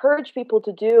encourage people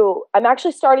to do, I'm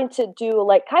actually starting to do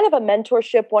like kind of a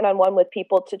mentorship one-on-one with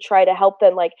people to try to help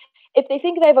them. Like if they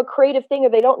think they have a creative thing or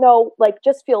they don't know, like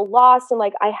just feel lost and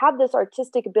like I have this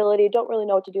artistic ability, don't really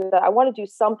know what to do with it. I want to do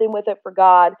something with it for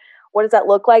God. what does that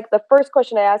look like? The first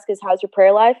question I ask is, how's your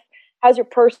prayer life? How's your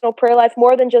personal prayer life?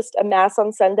 More than just a mass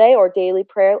on Sunday or daily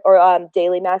prayer or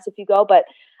daily mass if you go. But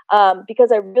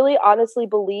because I really honestly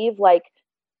believe like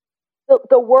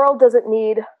the world doesn't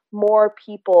need more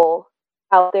people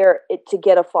out there to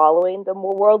get a following. The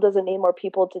world doesn't need more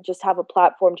people to just have a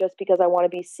platform just because I want to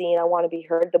be seen, I want to be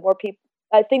heard. The more people,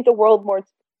 I think the world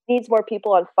needs more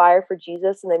people on fire for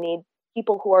Jesus, and they need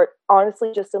people who are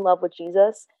honestly just in love with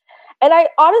Jesus. And I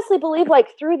honestly believe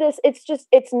like through this,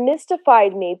 it's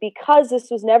mystified me because this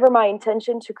was never my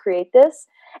intention to create this.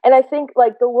 And I think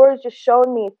like the Lord has just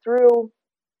shown me through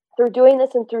doing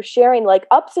this and through sharing like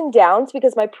ups and downs,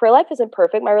 because my prayer life isn't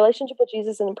perfect. My relationship with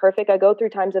Jesus isn't perfect. I go through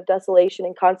times of desolation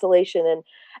and consolation and,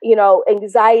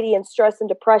 anxiety and stress and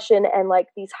depression and like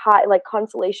these high, like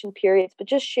consolation periods, but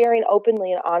just sharing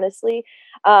openly and honestly.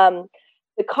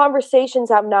 The conversations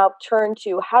have now turned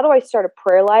to, how do I start a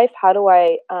prayer life? How do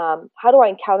I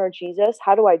encounter Jesus?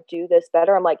 How do I do this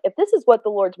better? I'm like, if this is what the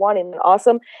Lord's wanting, then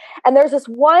awesome. And there's this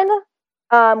one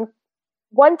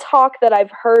talk that I've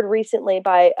heard recently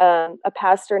by a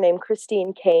pastor named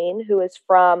Christine Kane, who is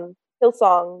from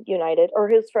Hillsong United, or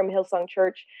who's from Hillsong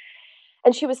Church.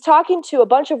 And she was talking to a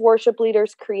bunch of worship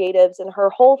leaders, creatives, and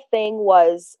her whole thing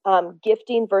was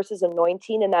gifting versus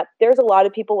anointing, and that there's a lot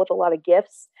of people with a lot of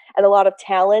gifts and a lot of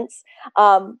talents.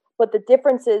 But the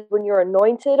difference is when you're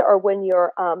anointed or when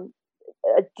you're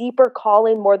a deeper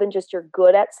calling, more than just you're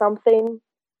good at something,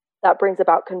 that brings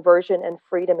about conversion and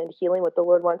freedom and healing, what the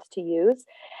Lord wants to use.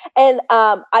 And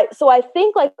I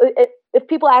think like if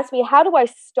people ask me, how do I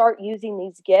start using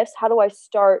these gifts? How do I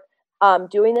start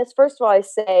doing this? First of all, I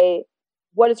say,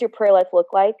 what does your prayer life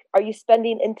look like? Are you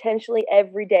spending intentionally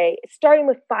every day, starting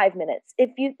with 5 minutes?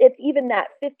 If even that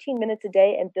 15 minutes a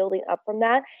day and building up from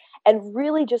that, and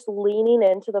really just leaning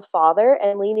into the Father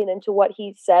and leaning into what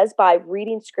he says by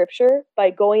reading scripture, by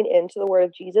going into the word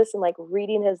of Jesus and like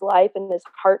reading his life and his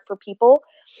heart for people,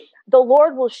 the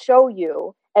Lord will show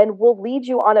you and will lead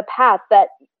you on a path that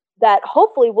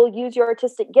hopefully will use your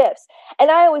artistic gifts. And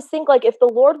I always think like if the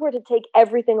Lord were to take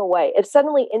everything away, if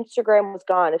suddenly Instagram was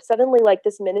gone, if suddenly like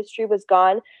this ministry was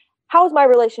gone, how is my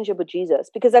relationship with Jesus?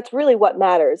 Because that's really what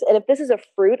matters. And if this is a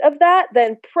fruit of that,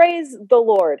 then praise the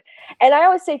Lord. And I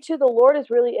always say too, the Lord is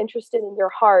really interested in your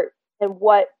heart and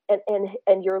what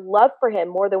and your love for him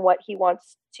more than what he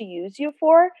wants to use you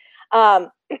for.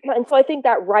 And so I think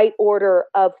that right order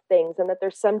of things, and that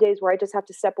there's some days where I just have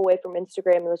to step away from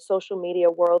Instagram and the social media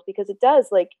world, because it does,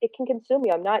 like, it can consume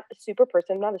me. I'm not a super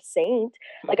person. I'm not a saint.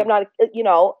 Like I'm not,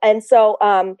 and so,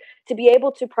 to be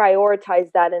able to prioritize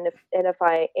that. And if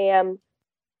I am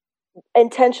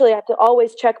intentionally, I have to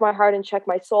always check my heart and check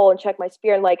my soul and check my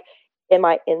spirit. And like, am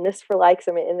I in this for likes?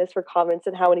 Am I in this for comments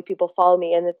and how many people follow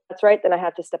me? And if that's right, then I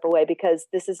have to step away, because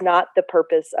this is not the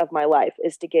purpose of my life,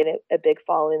 is to get a big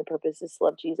following. The purpose is to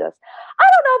love Jesus. I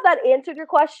don't know if that answered your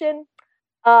question,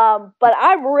 but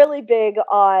I'm really big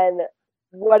on,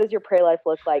 what does your prayer life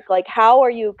look like? Like, how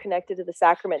are you connected to the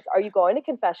sacraments? Are you going to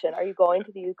confession? Are you going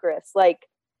to the Eucharist? Like,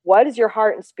 what does your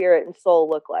heart and spirit and soul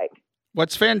look like?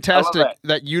 What's fantastic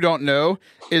that you don't know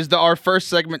is that our first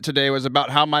segment today was about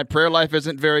how my prayer life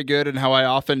isn't very good and how I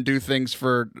often do things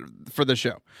for the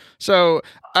show. So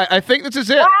I think this is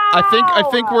it. Wow. I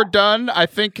think we're done. I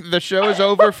think the show is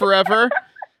over forever.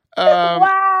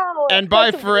 Wow. And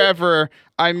by forever,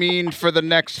 I mean for the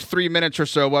next 3 minutes or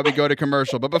so while we go to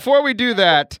commercial. But before we do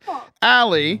that,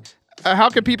 Allie, how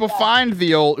can people find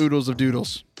the old Oodles of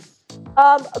Doodles?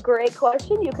 A great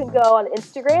question. You can go on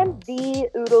Instagram, the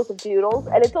Oodles of Doodles,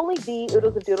 and it's only the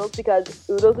Oodles of Doodles because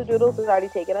Oodles of Doodles is already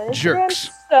taken on Instagram. Jerks.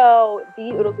 So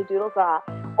the Oodles of Doodles,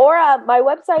 or my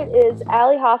website is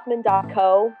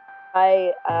alliehoffman.co.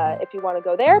 If you want to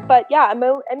go there, but yeah, I'm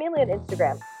mainly on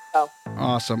Instagram. So.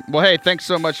 Awesome. Well, hey, thanks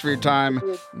so much for your time.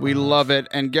 We love it.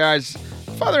 And guys,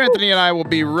 Father Anthony and I will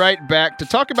be right back to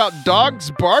talk about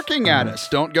dogs barking at us.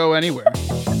 Don't go anywhere.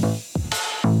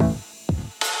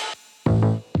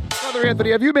 Father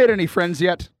Anthony, have you made any friends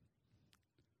yet?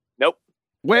 Nope.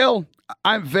 Well,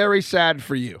 I'm very sad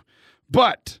for you.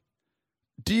 But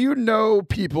do you know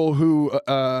people who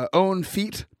own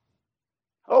feet?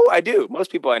 Oh, I do.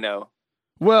 Most people I know.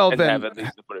 Well, then, have at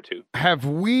least a foot or two. Have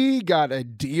we got a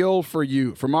deal for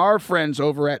you from our friends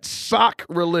over at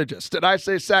Sock-Religious? Did I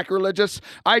say sacrilegious?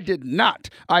 I did not.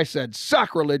 I said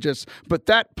Sock-Religious, but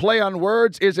that play on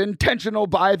words is intentional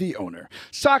by the owner.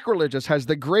 Sock-Religious has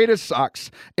the greatest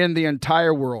socks in the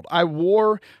entire world. I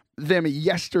wore them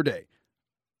yesterday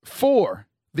for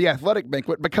the athletic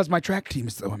banquet because my track team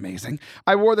is so amazing.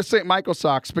 I wore the St. Michael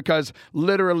socks because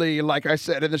literally, like I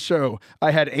said in the show,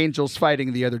 I had angels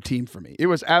fighting the other team for me. It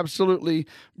was absolutely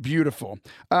beautiful.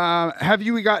 Have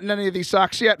you gotten any of these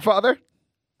socks yet, Father?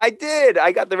 I did.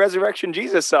 I got the Resurrection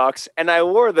Jesus socks, and I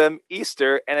wore them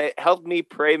Easter, and it helped me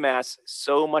pray Mass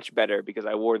so much better because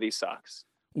I wore these socks.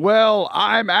 Well,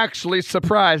 I'm actually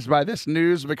surprised by this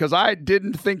news because I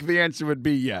didn't think the answer would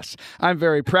be yes. I'm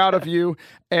very proud of you,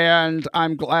 and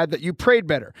I'm glad that you prayed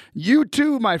better. You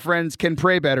too, my friends, can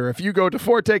pray better. If you go to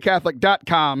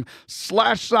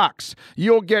fortecatholic.com/socks,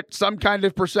 you'll get some kind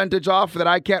of percentage off that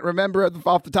I can't remember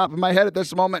off the top of my head at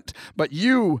this moment, but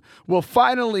you will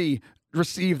finally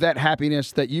receive that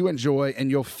happiness that you enjoy, and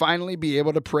you'll finally be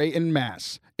able to pray in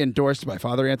Mass. Endorsed by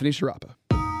Father Anthony Sciarappa.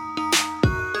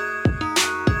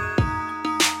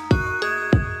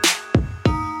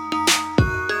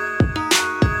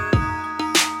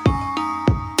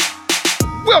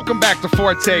 Welcome back to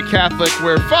Forte Catholic,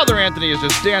 where Father Anthony is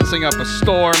just dancing up a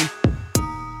storm.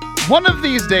 One of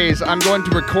these days, I'm going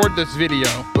to record this video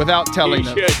without telling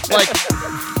them. Like,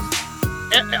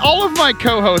 all of my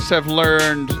co-hosts have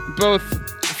learned, both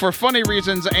for funny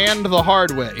reasons and the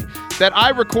hard way, that I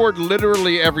record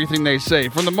literally everything they say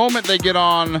from the moment they get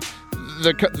on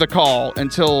the call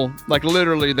until, like,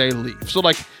 literally they leave. So,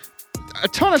 like, a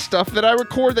ton of stuff that I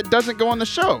record that doesn't go on the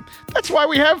show. That's why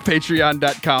we have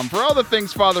patreon.com for all the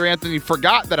things Father Anthony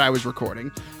forgot that I was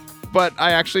recording, but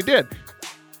I actually did.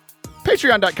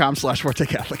 Patreon.com/Forte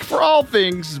Catholic for all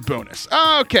things bonus.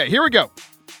 Okay, here we go.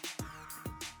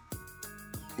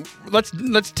 Let's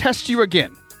test you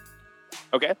again.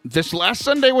 Okay. This last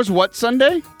Sunday was what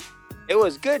Sunday? It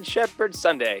was Good Shepherd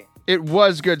Sunday. It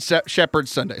was Good Shepherd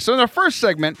Sunday. So in our first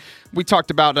segment, we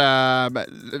talked about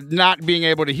not being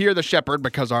able to hear the shepherd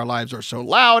because our lives are so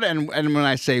loud. And when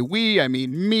I say we, I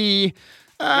mean me.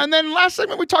 And then last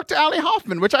segment, we talked to Allie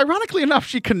Hoffman, which ironically enough,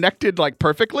 she connected like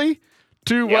perfectly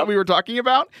to what we were talking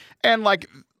about. And like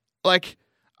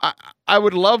I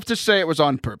would love to say it was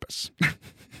on purpose.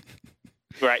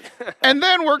 Right. And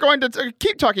then we're going to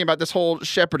keep talking about this whole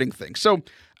shepherding thing. So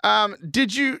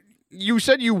you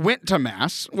said you went to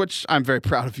Mass, which I'm very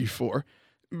proud of you for,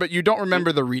 but you don't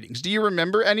remember the readings. Do you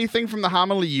remember anything from the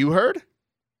homily you heard?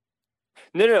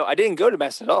 No, I didn't go to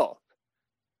Mass at all.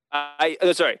 I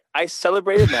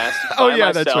celebrated Mass by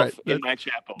myself in my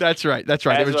chapel. That's right.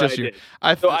 It was just you.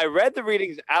 So I read the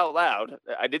readings out loud.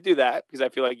 I did do that because I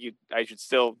feel like I should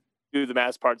still do the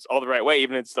Mass parts all the right way,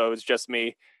 even though it's just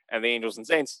me and the angels and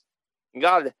saints and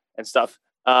God and stuff.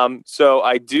 So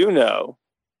I do know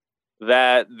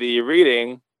that the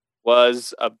reading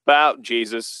was about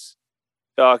Jesus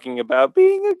talking about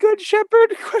being a good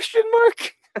shepherd, ?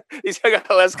 He's got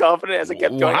less confident as it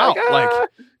kept going. Wow. Like,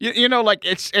 you know, like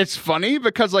it's funny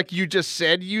because like you just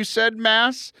said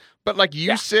Mass, but like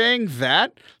you saying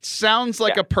that sounds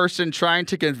like a person trying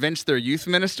to convince their youth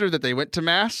minister that they went to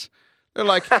Mass. They're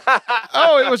like,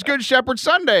 oh, it was Good Shepherd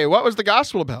Sunday. What was the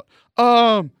gospel about?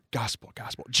 Gospel.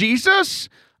 Jesus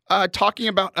talking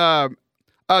about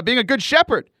being a good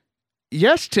shepherd.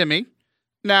 Yes, Timmy.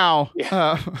 Now,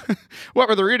 what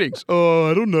were the readings? Oh,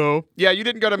 I don't know. Yeah, you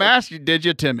didn't go to Mass, did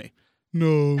you, Timmy?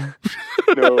 No.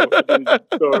 No,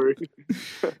 sorry.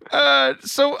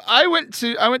 So I went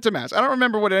to Mass. I don't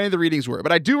remember what any of the readings were,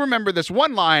 but I do remember this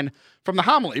one line from the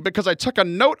homily because I took a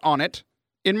note on it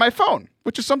in my phone,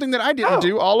 which is something that I didn't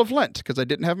do all of Lent because I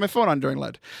didn't have my phone on during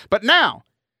Lent. But now,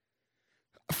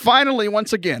 finally,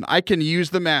 once again, I can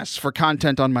use the Mass for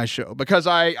content on my show because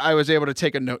I was able to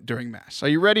take a note during Mass. Are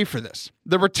you ready for this?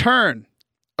 The return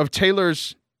of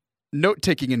Taylor's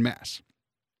note-taking in Mass.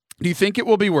 Do you think it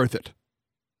will be worth it?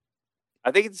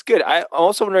 I think it's good. I'm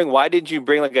also wondering, why did you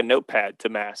bring like a notepad to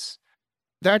Mass?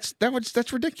 That's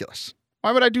ridiculous.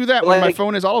 Why would I do that when my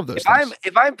phone is all of those things?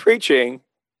 If I'm preaching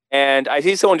and I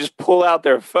see someone just pull out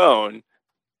their phone,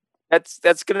 that's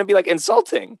going to be like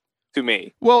insulting to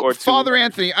me. Well, Father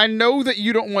Anthony, I know that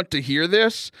you don't want to hear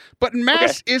this, but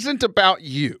Mass isn't about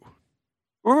you.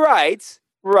 Right.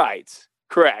 Correct.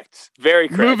 Very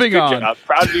correct. Moving on. Good job.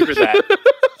 Proud of you for that.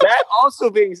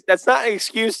 That's not an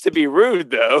excuse to be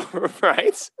rude, though,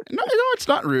 right? No, it's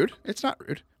not rude. It's not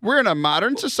rude. We're in a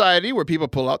modern society where people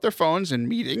pull out their phones in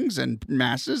meetings and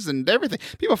Masses and everything.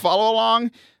 People follow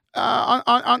along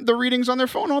on the readings on their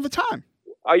phone all the time.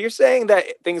 Are you saying that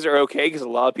things are okay because a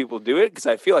lot of people do it? Because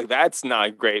I feel like that's not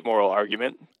a great moral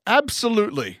argument.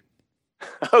 Absolutely.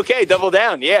 Okay, double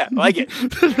down. Yeah, I like it.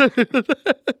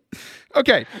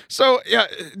 Okay, so yeah,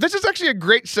 this is actually a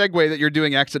great segue that you're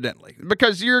doing accidentally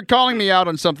because you're calling me out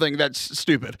on something that's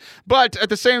stupid. But at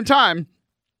the same time,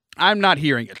 I'm not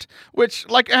hearing it, which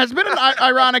like has been an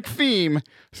ironic theme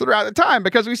throughout the time,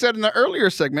 because we said in the earlier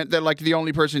segment that like the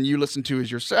only person you listen to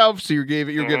is yourself. So you're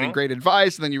giving great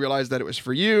advice, and then you realize that it was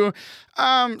for you.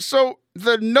 So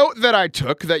the note that I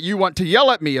took that you want to yell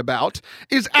at me about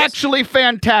is actually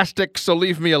fantastic. So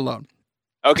leave me alone.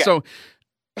 Okay. So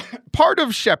part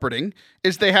of shepherding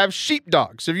is they have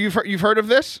sheepdogs. Have you've heard of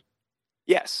this?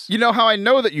 Yes. You know how I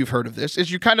know that you've heard of this is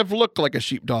you kind of look like a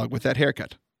sheepdog with that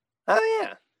haircut. Oh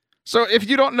yeah. So if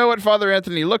you don't know what Father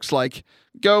Anthony looks like,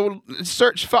 go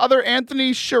search Father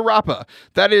Anthony Sciarappa.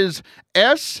 That is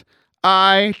Sitdown.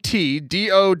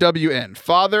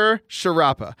 Father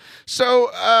Sciarappa.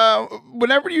 So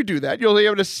whenever you do that, you'll be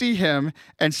able to see him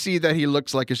and see that he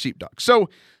looks like a sheepdog. So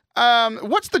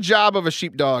what's the job of a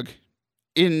sheepdog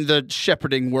in the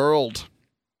shepherding world?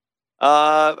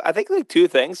 I think like two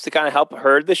things: to kind of help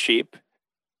herd the sheep,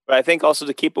 but I think also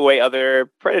to keep away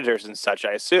other predators and such.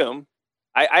 I assume.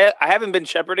 I haven't been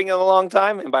shepherding in a long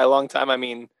time, and by a long time I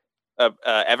mean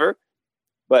ever.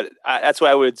 But that's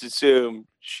what I would assume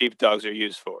sheepdogs are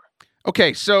used for.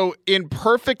 Okay, so in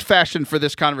perfect fashion for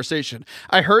this conversation,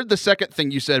 I heard the second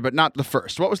thing you said, but not the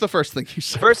first. What was the first thing you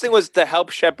said? The first thing was to help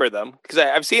shepherd them, because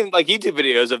I've seen like YouTube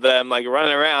videos of them like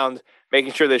running around,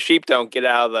 making sure the sheep don't get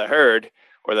out of the herd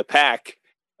or the pack.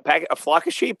 A flock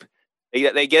of sheep. So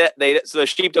the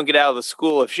sheep don't get out of the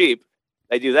school of sheep.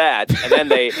 They do that, and then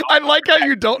they. I like how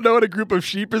you don't know what a group of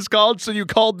sheep is called, so you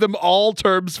called them all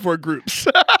terms for groups.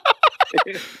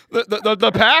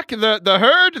 the pack, the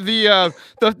herd,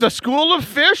 the school of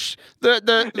fish,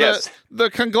 the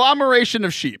conglomeration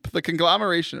of sheep. The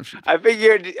conglomeration of sheep. I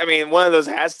figured. I mean, one of those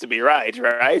has to be right?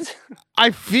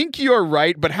 I think you're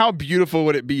right, but how beautiful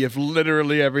would it be if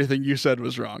literally everything you said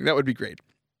was wrong? That would be great.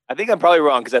 I think I'm probably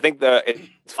wrong, because I think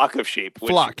it's flock of sheep,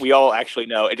 which we all actually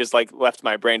know. It just like left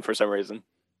my brain for some reason.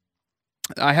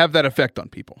 I have that effect on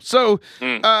people. So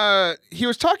he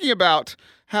was talking about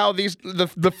how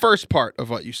the first part of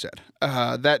what you said,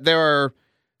 that there are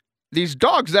these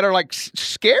dogs that are like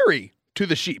scary to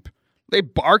the sheep. They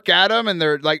bark at them, and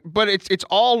they're like, but it's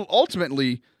all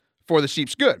ultimately for the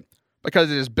sheep's good,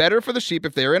 because it is better for the sheep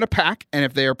if they are in a pack and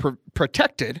if they are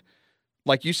protected,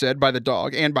 like you said, by the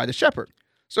dog and by the shepherd.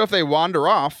 So if they wander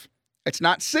off, it's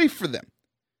not safe for them.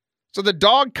 So the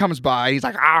dog comes by, he's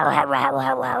like, "Arr, arr, arr,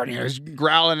 arr, arr," and he's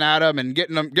growling at them and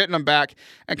getting them back,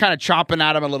 and kind of chomping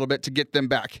at them a little bit to get them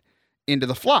back into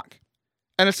the flock.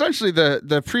 And essentially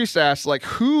the priest asks, like,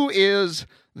 who is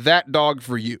that dog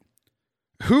for you?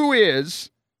 This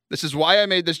is why I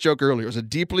made this joke earlier. It was a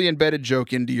deeply embedded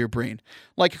joke into your brain.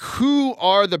 Like, who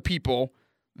are the people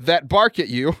that bark at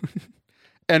you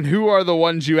and who are the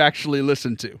ones you actually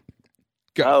listen to?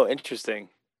 Go. Oh, interesting.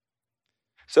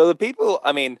 So the people,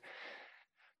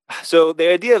 so the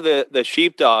idea of the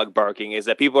sheepdog barking is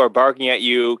that people are barking at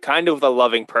you kind of with a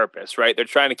loving purpose, right? They're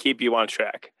trying to keep you on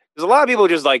track. There's a lot of people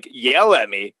just like yell at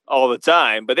me all the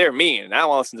time, but they're mean, and I don't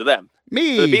want to listen to them.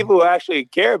 Me. So the people who actually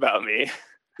care about me.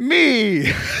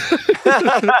 Me.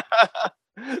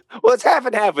 Well, it's half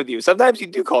and half with you. Sometimes you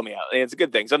do call me out, and it's a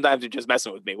good thing. Sometimes you're just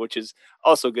messing with me, which is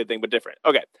also a good thing, but different.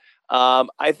 Okay.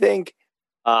 I think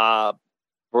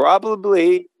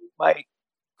probably my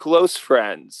close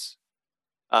friends,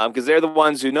 because they're the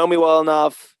ones who know me well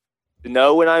enough to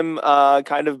know when I'm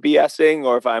kind of BSing,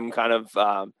 or if I'm kind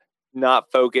of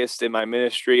not focused in my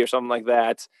ministry or something like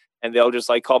that, and they'll just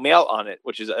like call me out on it,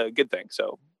 which is a good thing.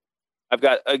 So I've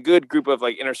got a good group of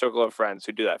like inner circle of friends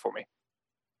who do that for me.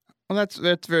 Well,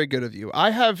 that's very good of you.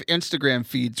 I have Instagram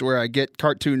feeds where I get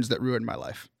cartoons that ruin my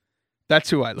life. That's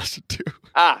who I listen to.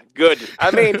 Ah, good.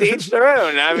 I mean, to each their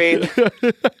own. I mean,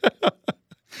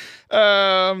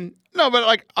 no, but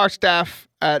like our staff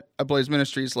at Ablaze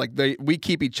Ministries, like we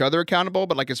keep each other accountable,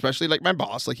 but like especially like my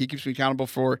boss, like he keeps me accountable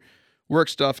for work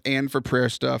stuff and for prayer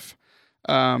stuff.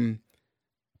 And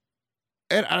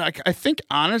I think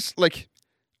like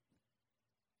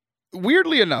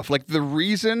weirdly enough, like the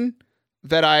reason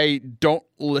that I don't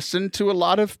listen to a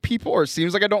lot of people, or it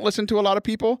seems like I don't listen to a lot of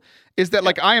people, is that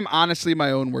like I am honestly my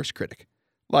own worst critic.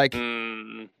 Like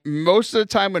most of the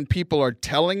time when people are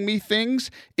telling me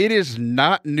things, it is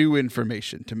not new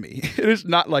information to me. It is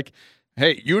not like,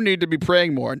 hey, you need to be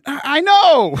praying more. I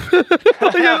know.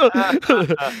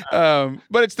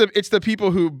 But it's the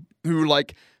people who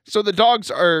like, so the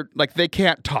dogs are like, they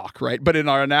can't talk, right? But in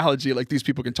our analogy, like these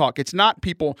people can talk. It's not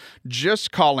people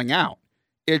just calling out.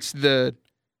 It's the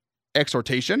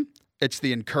exhortation. It's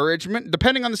the encouragement,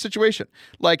 depending on the situation.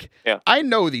 Like, I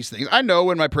know these things. I know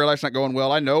when my prayer life's not going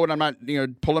well. I know when I'm not,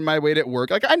 pulling my weight at work.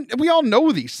 Like, we all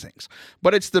know these things.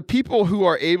 But it's the people who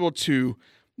are able to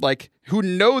like who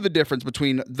know the difference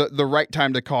between the right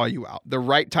time to call you out, the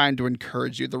right time to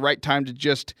encourage you, the right time to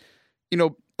just,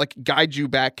 like guide you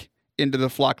back into the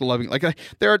flock of loving. Like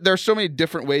there are so many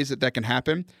different ways that can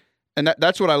happen. And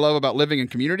that's what I love about living in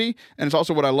community. And it's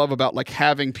also what I love about like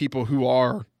having people who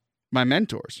are my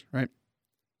mentors, right?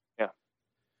 Yeah.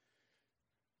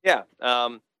 Yeah.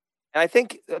 And I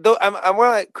think though I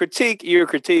want to critique your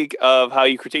critique of how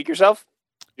you critique yourself.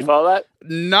 You follow that?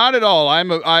 Not at all.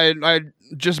 I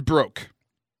just broke.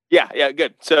 Yeah,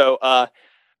 good. So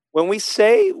when we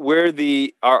say we're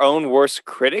our own worst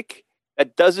critic,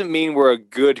 that doesn't mean we're a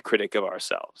good critic of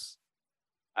ourselves.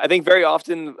 I think very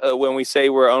often when we say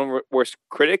we're our own worst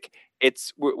critic,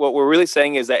 what we're really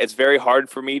saying is that it's very hard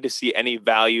for me to see any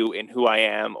value in who I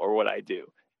am or what I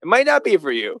do. It might not be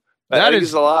for you. That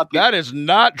is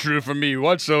not true for me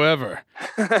whatsoever.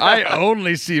 I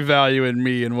only see value in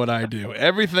me and what I do.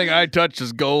 Everything I touch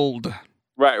is gold.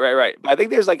 Right. But I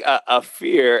think there's like a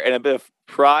fear and a bit of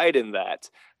pride in that.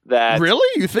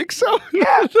 Really? You think so?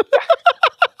 Yeah.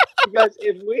 Because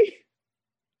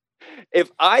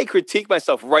if I critique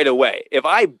myself right away, if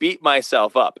I beat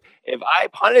myself up, if I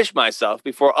punish myself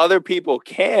before other people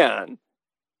can,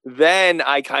 then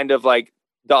I kind of like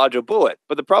dodge a bullet.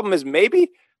 But the problem is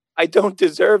maybe I don't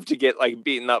deserve to get like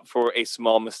beaten up for a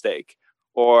small mistake,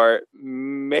 or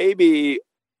maybe,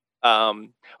 or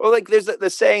like there's the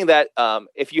saying that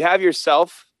if you have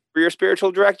yourself for your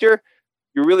spiritual director,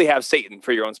 you really have Satan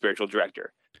for your own spiritual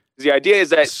director. The idea is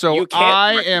that you can't.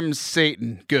 I am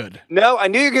Satan. Good. No, I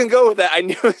knew you were going to go with that. I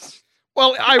knew.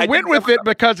 Well, I went with it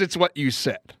because it's what you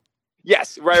said.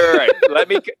 Yes, right. let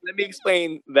me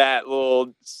explain that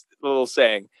little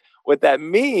saying. What that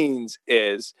means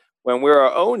is when we're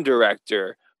our own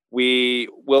director, we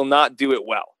will not do it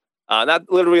well.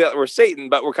 Not literally that we're Satan,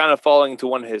 but we're kind of falling into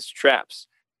one of his traps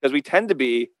because we tend to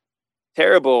be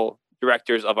terrible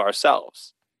directors of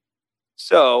ourselves.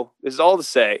 So this is all to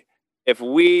say, if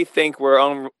we think we're our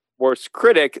own worst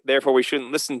critic, therefore we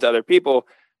shouldn't listen to other people,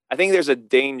 I think there's a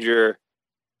danger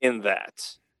in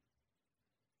that.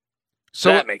 So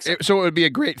that makes sense. So it would be a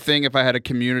great thing if I had a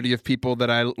community of people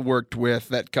that I worked with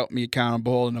that kept me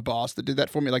accountable and a boss that did that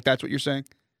for me. Like, that's what you're saying?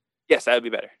 Yes, that would be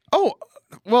better. Oh,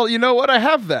 well, you know what? I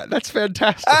have that. That's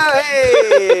fantastic.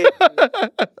 Hey!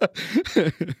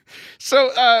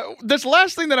 So this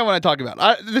last thing that I want to talk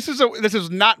about, this is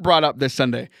not brought up this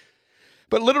Sunday,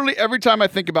 but literally every time I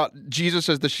think about Jesus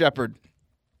as the shepherd,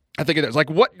 I think it is like,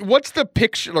 what's the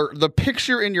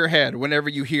picture in your head whenever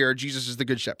you hear Jesus is the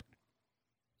good shepherd?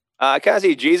 I kind of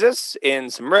see Jesus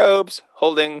in some robes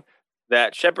holding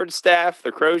that shepherd's staff,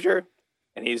 the crozier,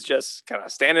 and he's just kind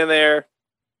of standing there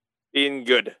being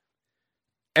good.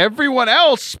 Everyone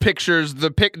else pictures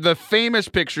the famous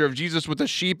picture of Jesus with a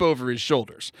sheep over his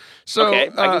shoulders. So okay,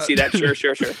 I can see that.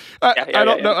 Sure. I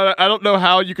don't know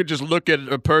how you could just look at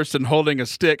a person holding a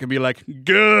stick and be like,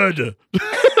 good.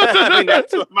 I mean,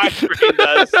 that's what my brain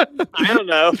does. I don't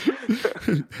know.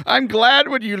 I'm glad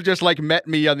when you just like met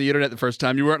me on the internet the first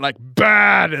time, you weren't like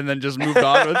bad and then just moved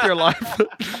on with your life.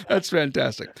 That's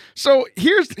fantastic. So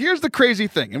here's the crazy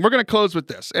thing, and we're gonna close with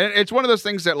this. And it's one of those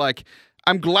things that like,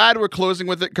 I'm glad we're closing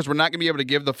with it because we're not going to be able to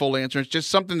give the full answer. It's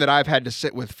just something that I've had to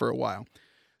sit with for a while.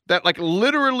 That like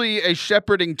literally a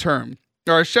shepherding term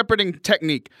or a shepherding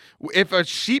technique, if a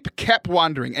sheep kept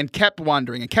wandering and kept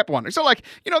wandering and kept wandering. So like,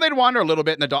 they'd wander a little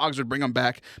bit and the dogs would bring them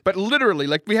back. But literally,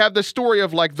 like we have the story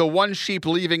of like the one sheep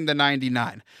leaving the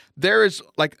 99. There is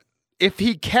like, if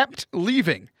he kept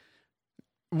leaving,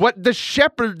 what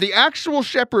the actual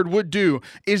shepherd would do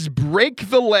is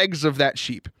break the legs of that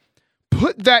sheep.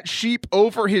 Put that sheep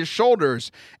over his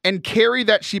shoulders and carry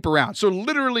that sheep around. So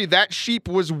literally that sheep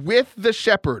was with the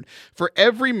shepherd for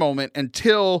every moment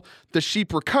until the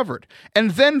sheep recovered.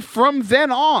 And then from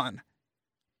then on,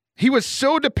 he was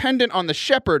so dependent on the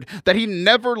shepherd that he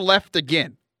never left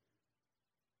again.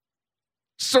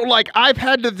 So like I've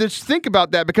had to just think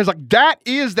about that because like that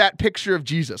is that picture of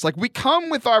Jesus. Like we come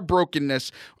with our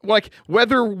brokenness, like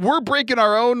whether we're breaking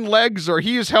our own legs or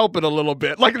he is helping a little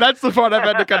bit. Like that's the part I've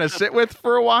had to kind of sit with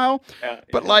for a while.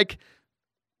 But like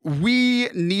we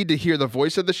need to hear the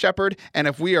voice of the shepherd. And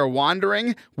if we are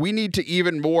wandering, we need to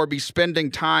even more be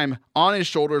spending time on his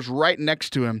shoulders right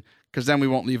next to him because then we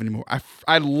won't leave anymore.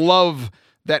 I love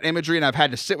that imagery and I've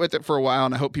had to sit with it for a while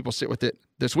and I hope people sit with it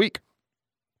this week.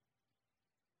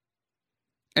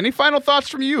 Any final thoughts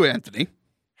from you, Anthony?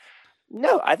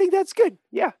 No, I think that's good.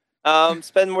 Yeah.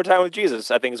 Spend more time with Jesus,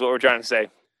 I think is what we're trying to say.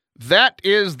 That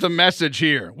is the message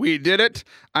here. We did it.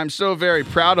 I'm so very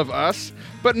proud of us,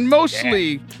 but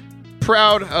mostly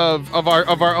proud of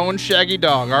our own shaggy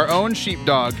dog, our own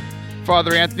sheepdog,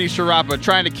 Father Anthony Sciarappa,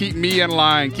 trying to keep me in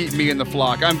line, keep me in the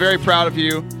flock. I'm very proud of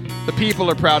you. The people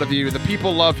are proud of you. The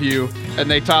people love you, and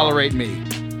they tolerate me.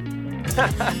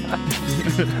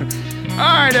 All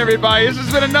right, everybody. This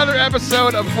has been another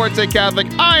episode of Forte Catholic.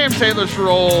 I am Taylor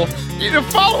Schroll.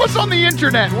 Follow us on the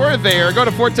internet. We're there. Go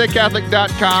to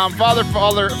ForteCatholic.com.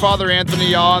 Father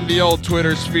Anthony on the old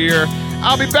Twitter sphere.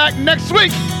 I'll be back next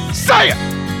week. See ya!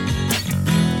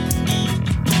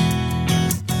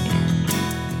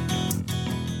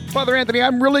 Father Anthony,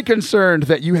 I'm really concerned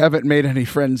that you haven't made any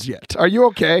friends yet. Are you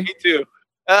okay? Me too.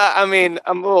 I'm a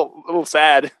little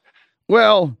sad.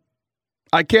 Well,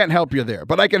 I can't help you there,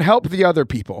 but I can help the other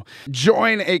people.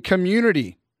 Join a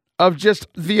community of just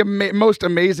the most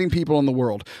amazing people in the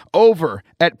world over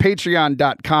at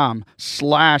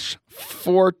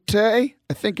patreon.com/Forte.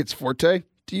 I think it's Forte.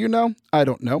 Do you know? I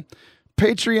don't know.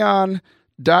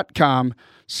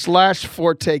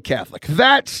 Patreon.com/Forte Catholic.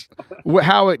 That's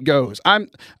how it goes.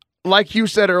 Like you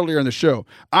said earlier in the show,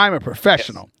 I'm a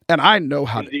professional. Yes. And I know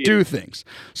how to do things.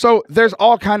 So there's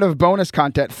all kind of bonus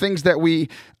content, things that we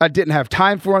didn't have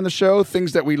time for on the show,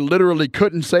 things that we literally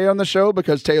couldn't say on the show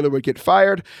because Taylor would get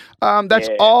fired. That's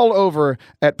all over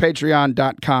at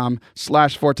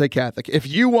patreon.com/Forte Catholic. If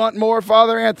you want more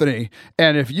Father Anthony,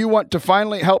 and if you want to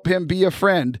finally help him be a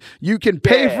friend, you can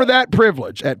pay for that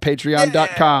privilege at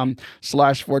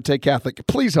patreon.com/Forte Catholic.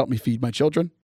 Please help me feed my children.